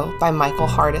 Logo by Michael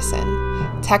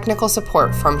Hardison. Technical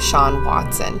support from Sean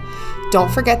Watson.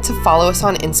 Don't forget to follow us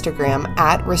on Instagram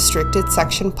at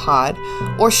RestrictedSectionPod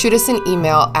or shoot us an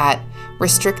email at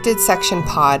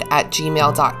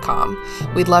restrictedsectionpod@gmail.com.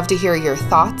 We'd love to hear your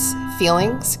thoughts,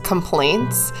 feelings,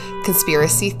 complaints,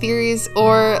 conspiracy theories,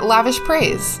 or lavish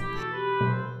praise.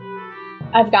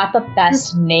 I've got the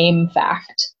best name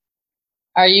fact.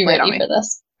 Are you ready for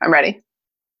this? I'm ready.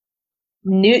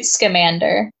 Newt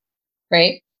Scamander,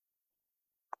 right?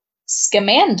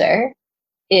 Scamander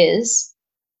is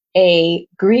a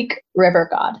Greek river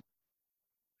god.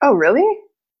 Oh, really?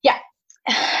 Yeah.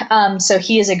 So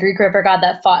he is a Greek river god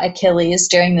that fought Achilles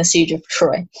during the siege of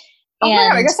Troy. Oh my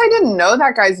God, I guess I didn't know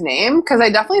that guy's name because I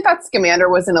definitely thought Scamander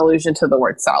was an allusion to the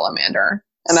word salamander.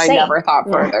 And Same. I never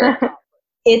thought further.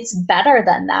 It's better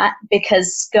than that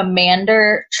because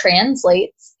Scamander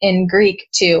translates in Greek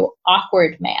to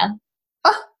awkward man.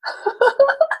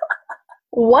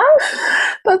 What?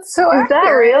 That's so Is that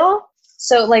accurate. real?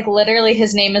 So, like, literally,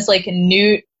 his name is, like,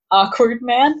 Newt Awkward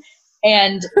Man,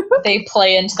 and they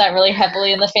play into that really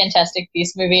heavily in the Fantastic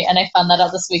Beasts movie, and I found that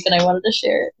out this week, and I wanted to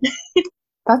share it.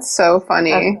 That's so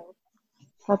funny.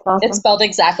 That's awesome. It's spelled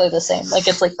exactly the same. Like,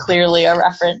 it's, like, clearly a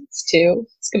reference to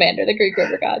Scamander, the Greek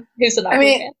river god, who's an awkward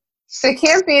man. It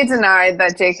can't be denied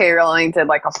that J.K. Rowling did,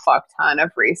 like, a fuck ton of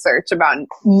research about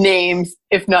names,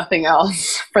 if nothing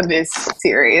else, for this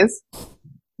series.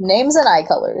 Names and eye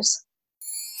colors.